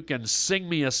can sing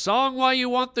me a song while you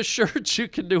want the shirts. You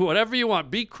can do whatever you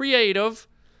want. Be creative.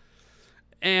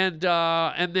 And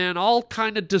then I'll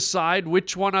kind of decide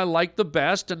which one I like the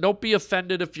best. And don't be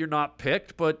offended if you're not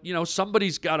picked. But,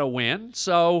 somebody's got to win.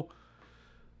 So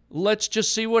let's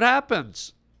just see what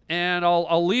happens. And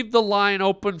I'll leave the line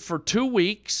open for 2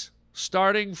 weeks,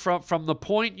 starting from the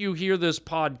point you hear this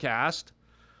podcast.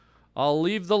 I'll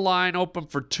leave the line open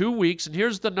for 2 weeks, and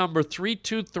here's the number,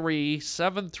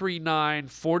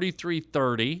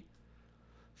 323-739-4330.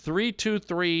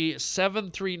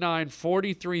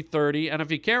 323-739-4330. And if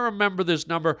you can't remember this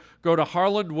number, go to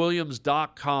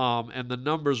harlandwilliams.com, and the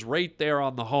number's right there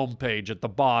on the homepage at the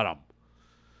bottom.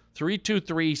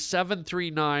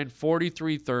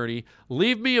 323-739-4330.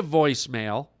 Leave me a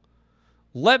voicemail.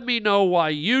 Let me know why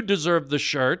you deserve the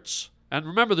shirts. And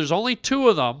remember, there's only 2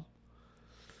 of them.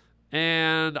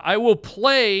 And I will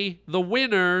play the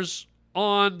winners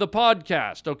on the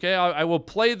podcast, okay? I will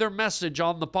play their message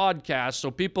on the podcast so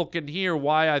people can hear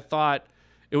why I thought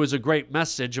it was a great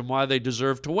message and why they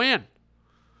deserve to win.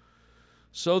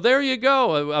 So there you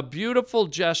go, a beautiful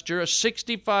gesture, a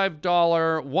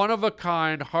 $65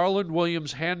 one-of-a-kind Harland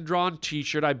Williams hand-drawn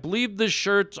T-shirt. I believe the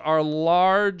shirts are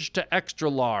large to extra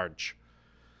large.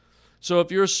 So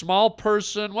if you're a small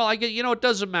person, well, it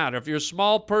doesn't matter. If you're a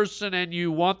small person and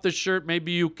you want the shirt,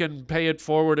 maybe you can pay it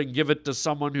forward and give it to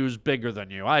someone who's bigger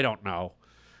than you. I don't know.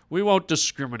 We won't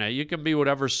discriminate. You can be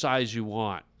whatever size you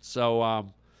want. So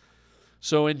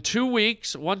in 2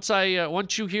 weeks, once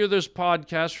you hear this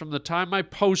podcast, from the time I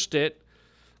post it,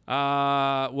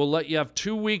 we'll let you have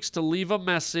 2 weeks to leave a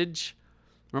message.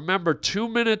 Remember, 2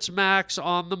 minutes max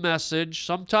on the message.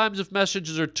 Sometimes if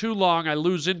messages are too long, I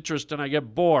lose interest and I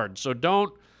get bored. So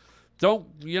don't,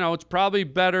 it's probably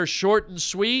better short and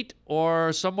sweet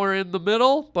or somewhere in the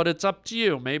middle, but it's up to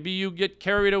you. Maybe you get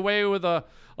carried away with a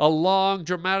long,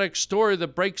 dramatic story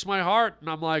that breaks my heart, and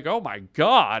I'm like, oh my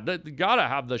God, I gotta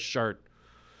have this shirt.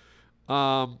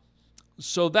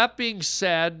 So that being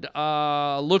said,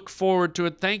 look forward to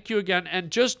it. Thank you again.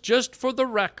 And just for the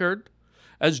record,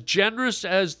 as generous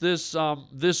as this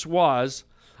was,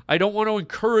 I don't want to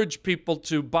encourage people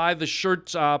to buy the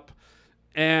shirts up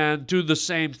and do the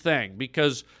same thing,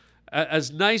 because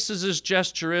as nice as this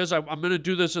gesture is, I'm going to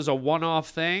do this as a one-off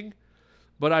thing,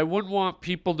 but I wouldn't want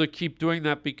people to keep doing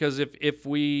that, because if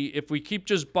we keep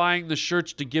just buying the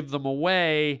shirts to give them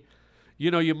away,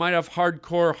 you might have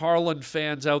hardcore Harlan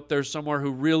fans out there somewhere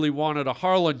who really wanted a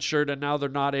Harlan shirt, and now they're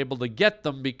not able to get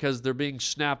them because they're being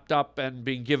snapped up and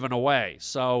being given away.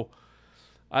 So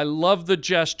I love the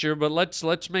gesture, but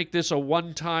let's make this a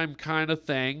one-time kind of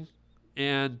thing,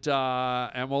 and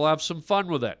we'll have some fun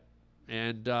with it.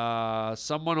 And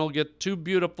someone will get 2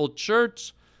 beautiful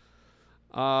shirts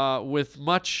with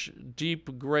much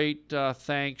deep, great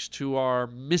thanks to our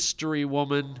mystery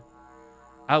woman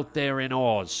out there in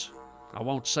Oz. I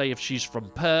won't say if she's from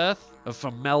Perth or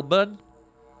from Melbourne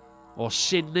or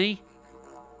Sydney.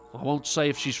 I won't say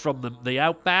if she's from the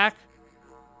Outback.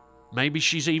 Maybe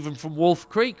she's even from Wolf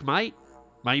Creek, mate.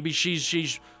 Maybe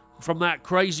she's from that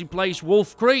crazy place,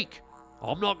 Wolf Creek.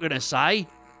 I'm not going to say.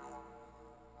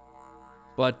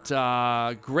 But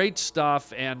great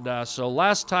stuff. And so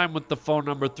last time with the phone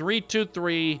number,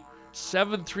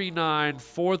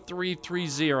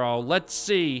 323-739-4330. Let's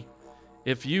see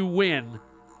if you win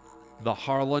the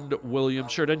Harland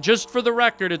Williams shirt. And just for the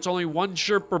record, it's only 1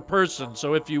 shirt per person.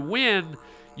 So if you win,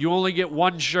 you only get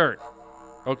 1 shirt.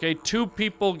 Okay, 2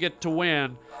 people get to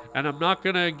win, and I'm not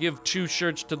going to give 2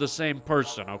 shirts to the same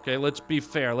person. Okay, let's be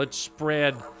fair. Let's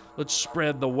spread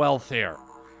the wealth here.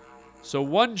 So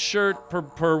 1 shirt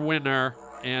per winner,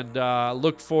 and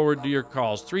look forward to your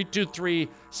calls.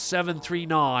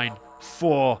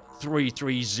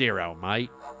 323-739-4330,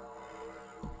 mate.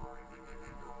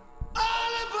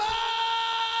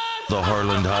 The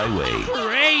Harland Highway.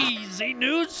 Crazy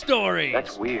news stories.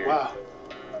 That's weird. Wow.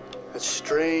 That's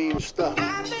strange stuff.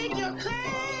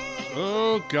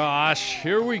 Oh, gosh.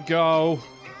 Here we go.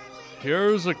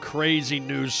 Here's a crazy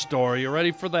news story. You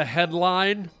ready for the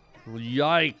headline?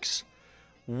 Yikes.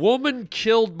 Woman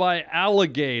killed by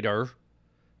alligator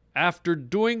after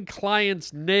doing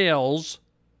client's nails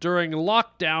during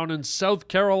lockdown in South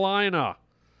Carolina.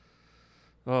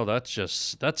 Oh, that's a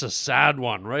sad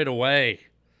one right away.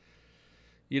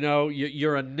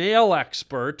 You're a nail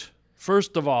expert,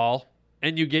 first of all,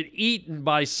 and you get eaten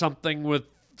by something with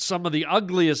some of the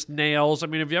ugliest nails. I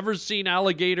mean, have you ever seen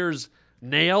alligators'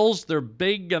 nails? They're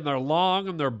big and they're long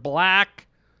and they're black.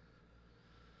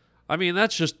 I mean,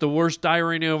 that's just the worst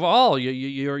irony of all.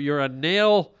 You're a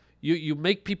nail. You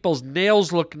make people's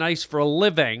nails look nice for a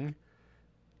living,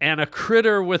 and a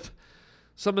critter with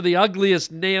some of the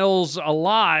ugliest nails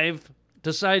alive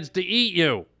decides to eat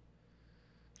you.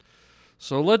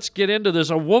 So let's get into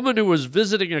this. A woman who was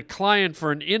visiting a client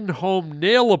for an in-home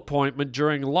nail appointment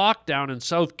during lockdown in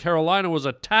South Carolina was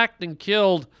attacked and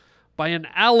killed by an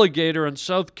alligator in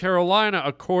South Carolina,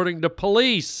 according to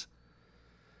police.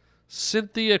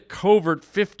 Cynthia Covert,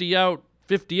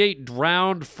 58,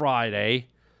 drowned Friday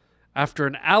after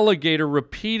an alligator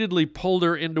repeatedly pulled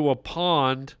her into a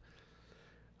pond,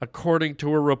 according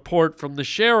to a report from the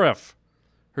sheriff.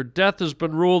 Her death has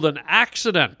been ruled an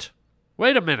accident.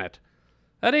 Wait a minute.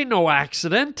 That ain't no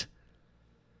accident.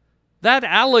 That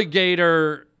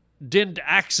alligator didn't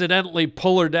accidentally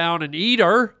pull her down and eat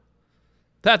her.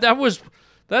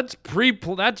 That's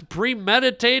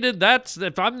premeditated. That's,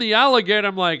 if I'm the alligator,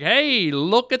 I'm like, hey,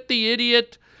 look at the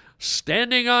idiot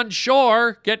standing on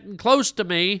shore, getting close to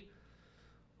me.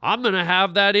 I'm going to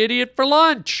have that idiot for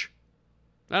lunch.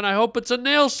 And I hope it's a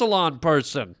nail salon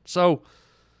person. So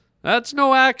that's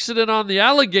no accident on the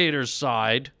alligator's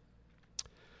side.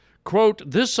 Quote,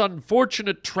 this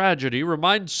unfortunate tragedy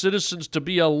reminds citizens to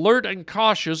be alert and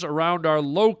cautious around our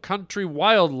low country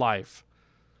wildlife.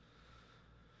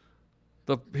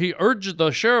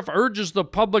 The sheriff urges the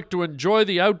public to enjoy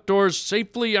the outdoors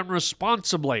safely and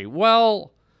responsibly.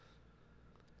 Well,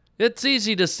 it's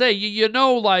easy to say.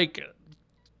 Like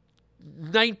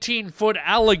 19-foot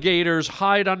alligators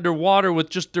hide underwater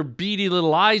with just their beady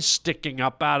little eyes sticking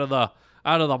up out of the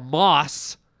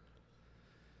moss.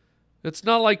 It's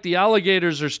not like the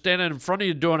alligators are standing in front of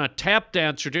you doing a tap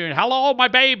dance or doing, hello, my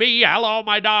baby, hello,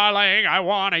 my darling, I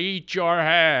want to eat your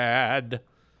head.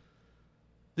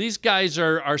 These guys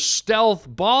are stealth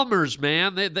bombers,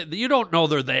 man. You don't know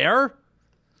they're there.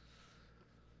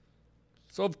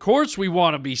 So, of course, we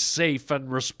want to be safe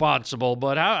and responsible,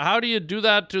 but how do you do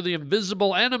that to the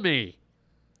invisible enemy?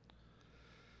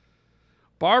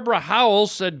 Barbara Howell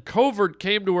said Covert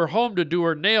came to her home to do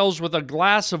her nails with a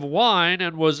glass of wine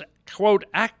and was, quote,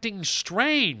 acting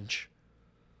strange.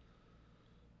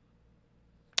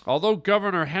 Although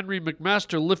Governor Henry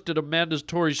McMaster lifted a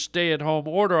mandatory stay-at-home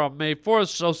order on May 4th,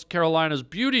 South Carolina's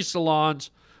beauty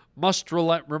salons must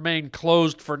remain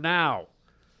closed for now.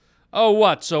 Oh,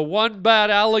 what? So one bad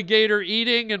alligator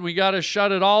eating and we got to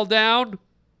shut it all down?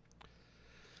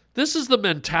 This is the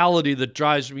mentality that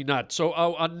drives me nuts. So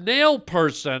a nail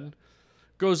person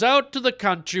goes out to the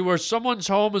country where someone's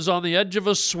home is on the edge of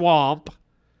a swamp.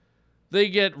 They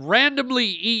get randomly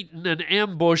eaten and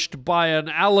ambushed by an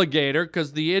alligator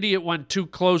because the idiot went too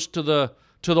close to the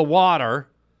water.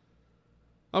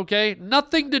 Okay?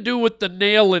 Nothing to do with the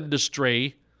nail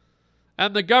industry.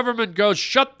 And the government goes,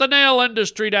 shut the nail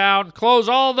industry down, close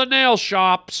all the nail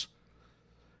shops.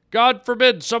 God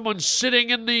forbid someone's sitting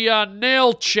in the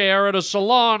nail chair at a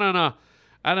salon and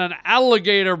an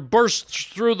alligator bursts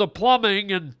through the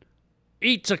plumbing and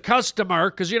eats a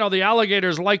customer because, the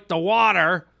alligators like the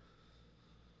water.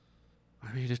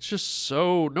 I mean, it's just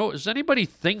so... No, is anybody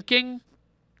thinking?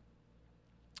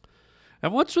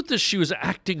 And what's with this? She was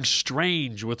acting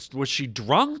strange. Was she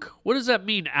drunk? What does that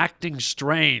mean, acting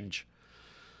strange?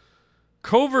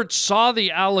 Covert saw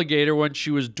the alligator when she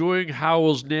was doing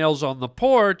Howell's nails on the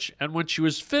porch, and when she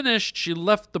was finished, she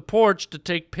left the porch to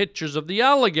take pictures of the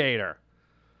alligator.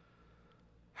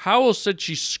 Howell said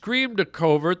she screamed to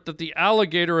Covert that the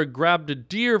alligator had grabbed a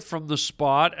deer from the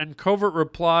spot, and Covert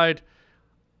replied,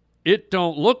 "It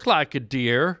don't look like a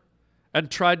deer," and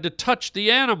tried to touch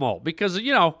the animal. Because, if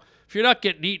you're not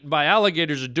getting eaten by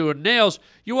alligators or doing nails,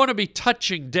 you want to be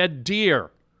touching dead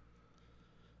deer.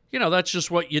 That's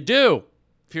just what you do.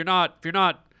 If you're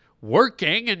not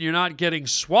working and you're not getting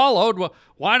swallowed, well,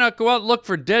 why not go out and look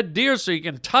for dead deer so you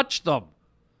can touch them?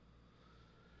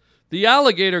 The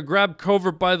alligator grabbed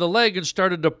Covert by the leg and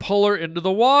started to pull her into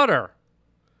the water.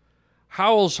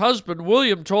 Howell's husband,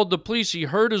 William, told the police he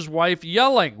heard his wife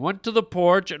yelling, went to the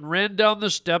porch, and ran down the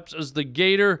steps as the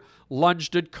gator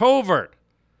lunged at Covert.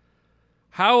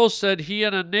 Howell said he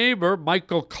and a neighbor,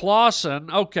 Michael Clausen,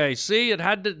 okay, see, you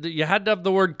had to have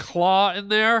the word claw in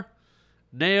there.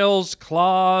 Nails,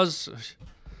 claws.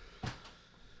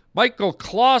 Michael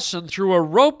Clausen threw a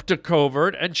rope to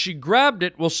Covert, and she grabbed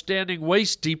it while standing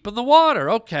waist deep in the water.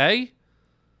 Okay.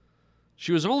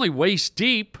 She was only waist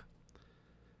deep.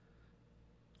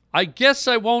 "I guess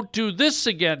I won't do this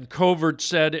again," Covert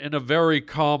said in a very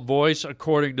calm voice,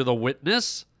 according to the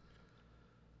witness.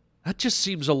 That just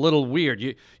seems a little weird.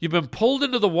 You've been pulled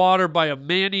into the water by a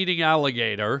man-eating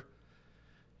alligator.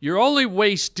 You're only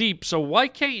waist deep, so why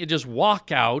can't you just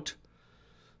walk out?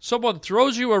 Someone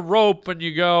throws you a rope and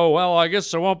you go, "Well, I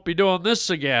guess I won't be doing this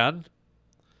again."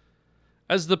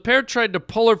 As the pair tried to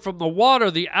pull her from the water,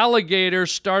 the alligator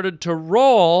started to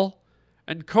roll,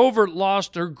 and Covert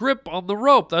lost her grip on the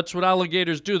rope. That's what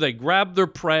alligators do. They grab their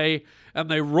prey and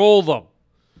they roll them.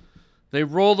 They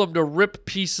roll them to rip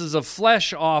pieces of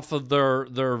flesh off of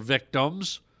their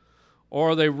victims,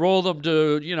 or they roll them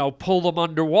to, pull them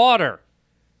underwater.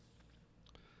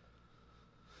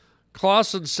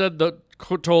 Clausen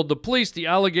told the police the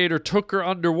alligator took her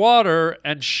underwater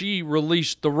and she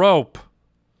released the rope.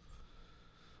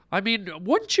 I mean,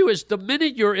 wouldn't you, as the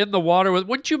minute you're in the water,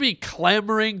 wouldn't you be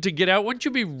clamoring to get out? Wouldn't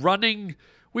you be running?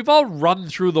 We've all run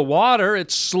through the water.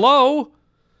 It's slow.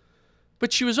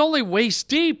 But she was only waist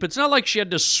deep. It's not like she had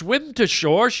to swim to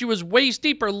shore. She was waist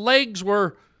deep. Her legs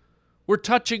were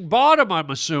touching bottom,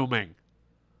 I'm assuming.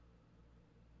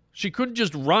 She couldn't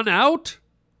just run out?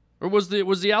 Or was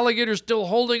the alligator still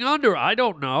holding on to her? I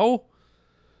don't know.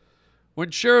 When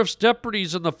sheriff's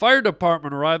deputies and the fire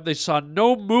department arrived, they saw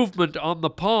no movement on the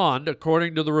pond,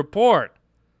 according to the report.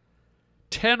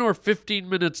 10 or 15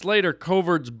 minutes later,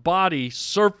 Covert's body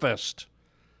surfaced.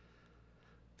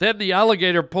 Then the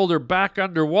alligator pulled her back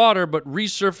underwater, but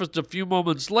resurfaced a few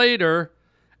moments later,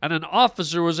 and an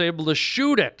officer was able to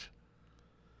shoot it.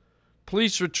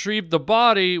 Police retrieved the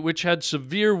body, which had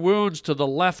severe wounds to the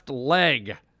left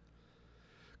leg.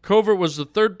 Covert was the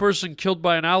third person killed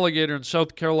by an alligator in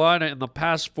South Carolina in the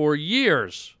past 4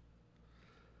 years.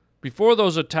 Before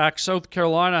those attacks, South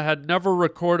Carolina had never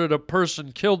recorded a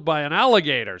person killed by an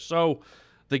alligator. So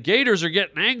the gators are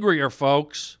getting angrier,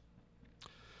 folks.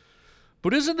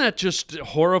 But isn't that just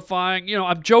horrifying?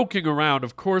 I'm joking around.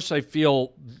 Of course I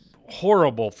feel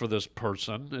horrible for this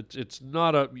person. It's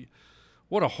not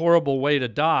what a horrible way to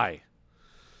die.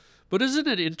 But isn't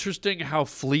it interesting how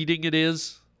fleeting it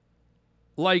is?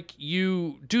 Like,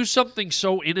 you do something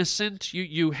so innocent,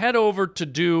 you head over to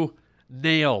do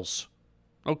nails,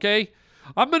 okay?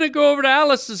 I'm going to go over to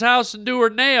Alice's house and do her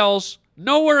nails.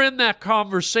 Nowhere in that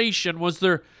conversation was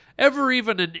there ever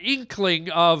even an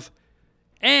inkling of,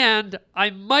 and I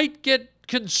might get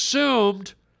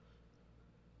consumed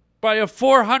by a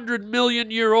 400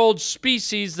 million year old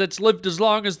species that's lived as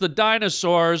long as the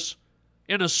dinosaurs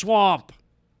in a swamp.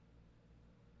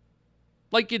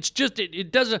 Like, it's just,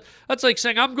 it doesn't, that's like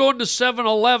saying, I'm going to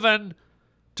 7-Eleven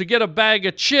to get a bag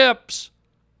of chips.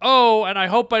 Oh, and I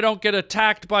hope I don't get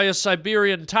attacked by a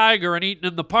Siberian tiger and eaten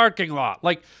in the parking lot.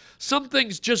 Like, some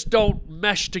things just don't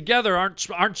mesh together,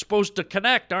 aren't supposed to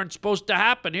connect, aren't supposed to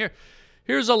happen.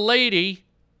 Here's a lady.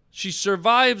 She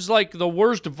survives like the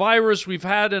worst virus we've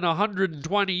had in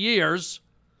 120 years.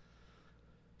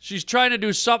 She's trying to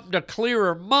do something to clear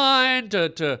her mind,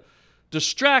 to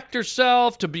distract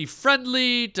herself, to be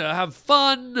friendly, to have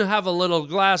fun, have a little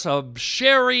glass of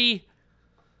sherry.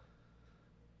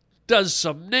 Does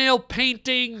some nail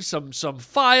painting, some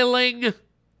filing.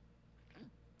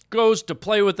 Goes to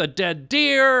play with a dead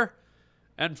deer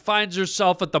and finds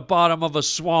herself at the bottom of a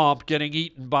swamp getting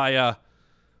eaten by a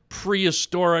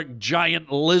prehistoric giant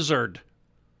lizard.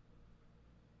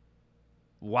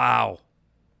 Wow.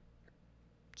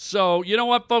 So, you know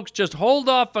what, folks? Just hold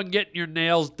off on getting your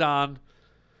nails done.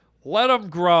 Let them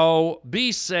grow.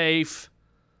 Be safe.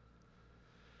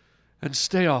 And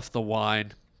stay off the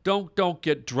wine. Don't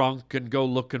get drunk and go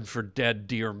looking for dead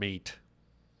deer meat.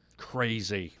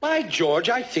 Crazy. By George,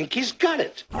 I think he's got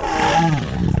it.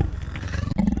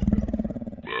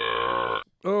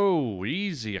 Oh,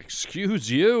 easy.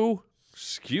 Excuse you.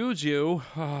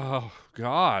 Oh,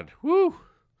 God. Whew.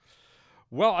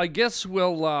 Well, I guess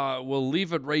we'll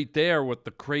leave it right there with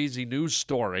the crazy news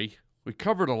story. We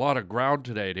covered a lot of ground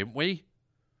today, didn't we?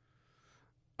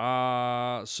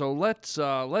 So let's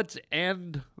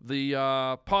end the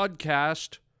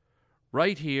podcast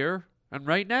right here and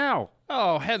right now.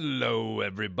 Oh, hello,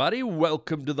 everybody.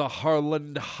 Welcome to the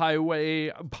Harland Highway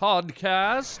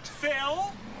podcast.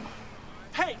 Phil?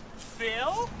 Hey,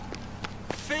 Phil?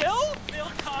 Phil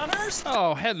Connors?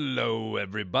 Oh, hello,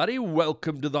 everybody.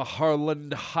 Welcome to the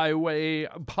Harland Highway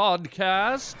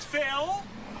podcast. Phil?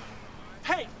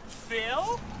 Hey,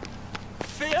 Phil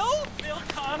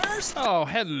Connors? Oh,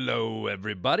 hello,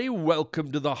 everybody.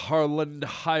 Welcome to the Harland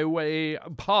Highway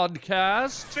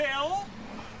podcast. Phil?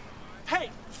 Hey,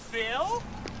 Phil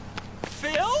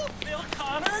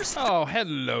Connors? Oh,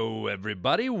 hello,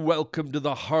 everybody. Welcome to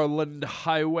the Harland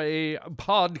Highway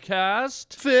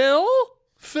podcast.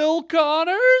 Phil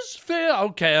Connors? Phil?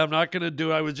 Okay, I'm not going to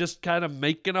do it. I was just kind of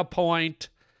making a point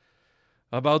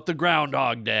about the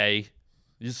Groundhog Day.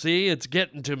 You see, it's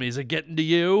getting to me. Is it getting to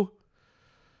you?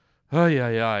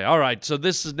 Ay. All right, so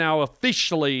this is now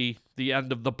officially the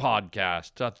end of the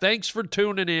podcast. Thanks for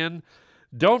tuning in.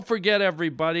 Don't forget,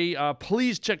 everybody,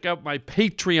 please check out my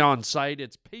Patreon site.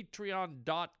 It's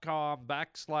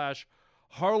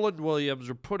patreon.com/Harland Williams.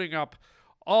 We're putting up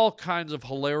all kinds of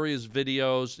hilarious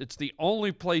videos. It's the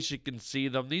only place you can see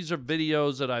them. These are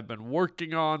videos that I've been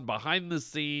working on behind the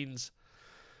scenes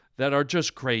that are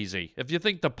just crazy. If you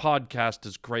think the podcast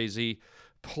is crazy,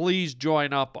 please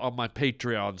join up on my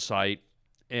Patreon site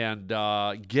and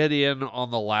get in on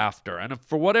the laughter. And if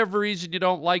for whatever reason you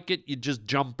don't like it, you just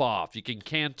jump off. You can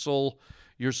cancel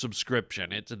your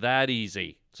subscription. It's that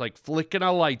easy. It's like flicking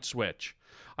a light switch.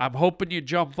 I'm hoping you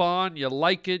jump on, you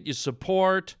like it, you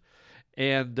support,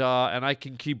 and I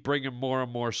can keep bringing more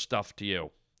and more stuff to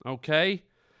you. Okay?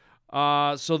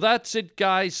 So that's it,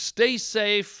 guys. Stay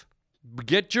safe.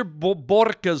 Get your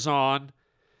burkas on.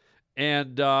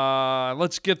 And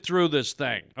let's get through this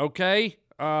thing, okay?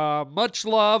 Much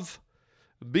love.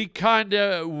 Be kind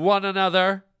to one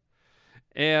another.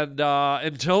 And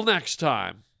until next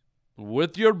time,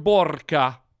 with your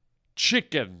burka,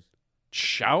 chicken,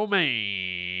 chow mein,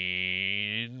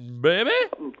 baby.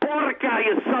 Burka,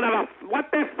 you son of a...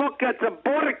 What the fuck is a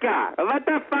burka? What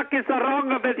the fuck is wrong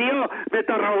with you,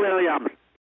 Mr. Williams?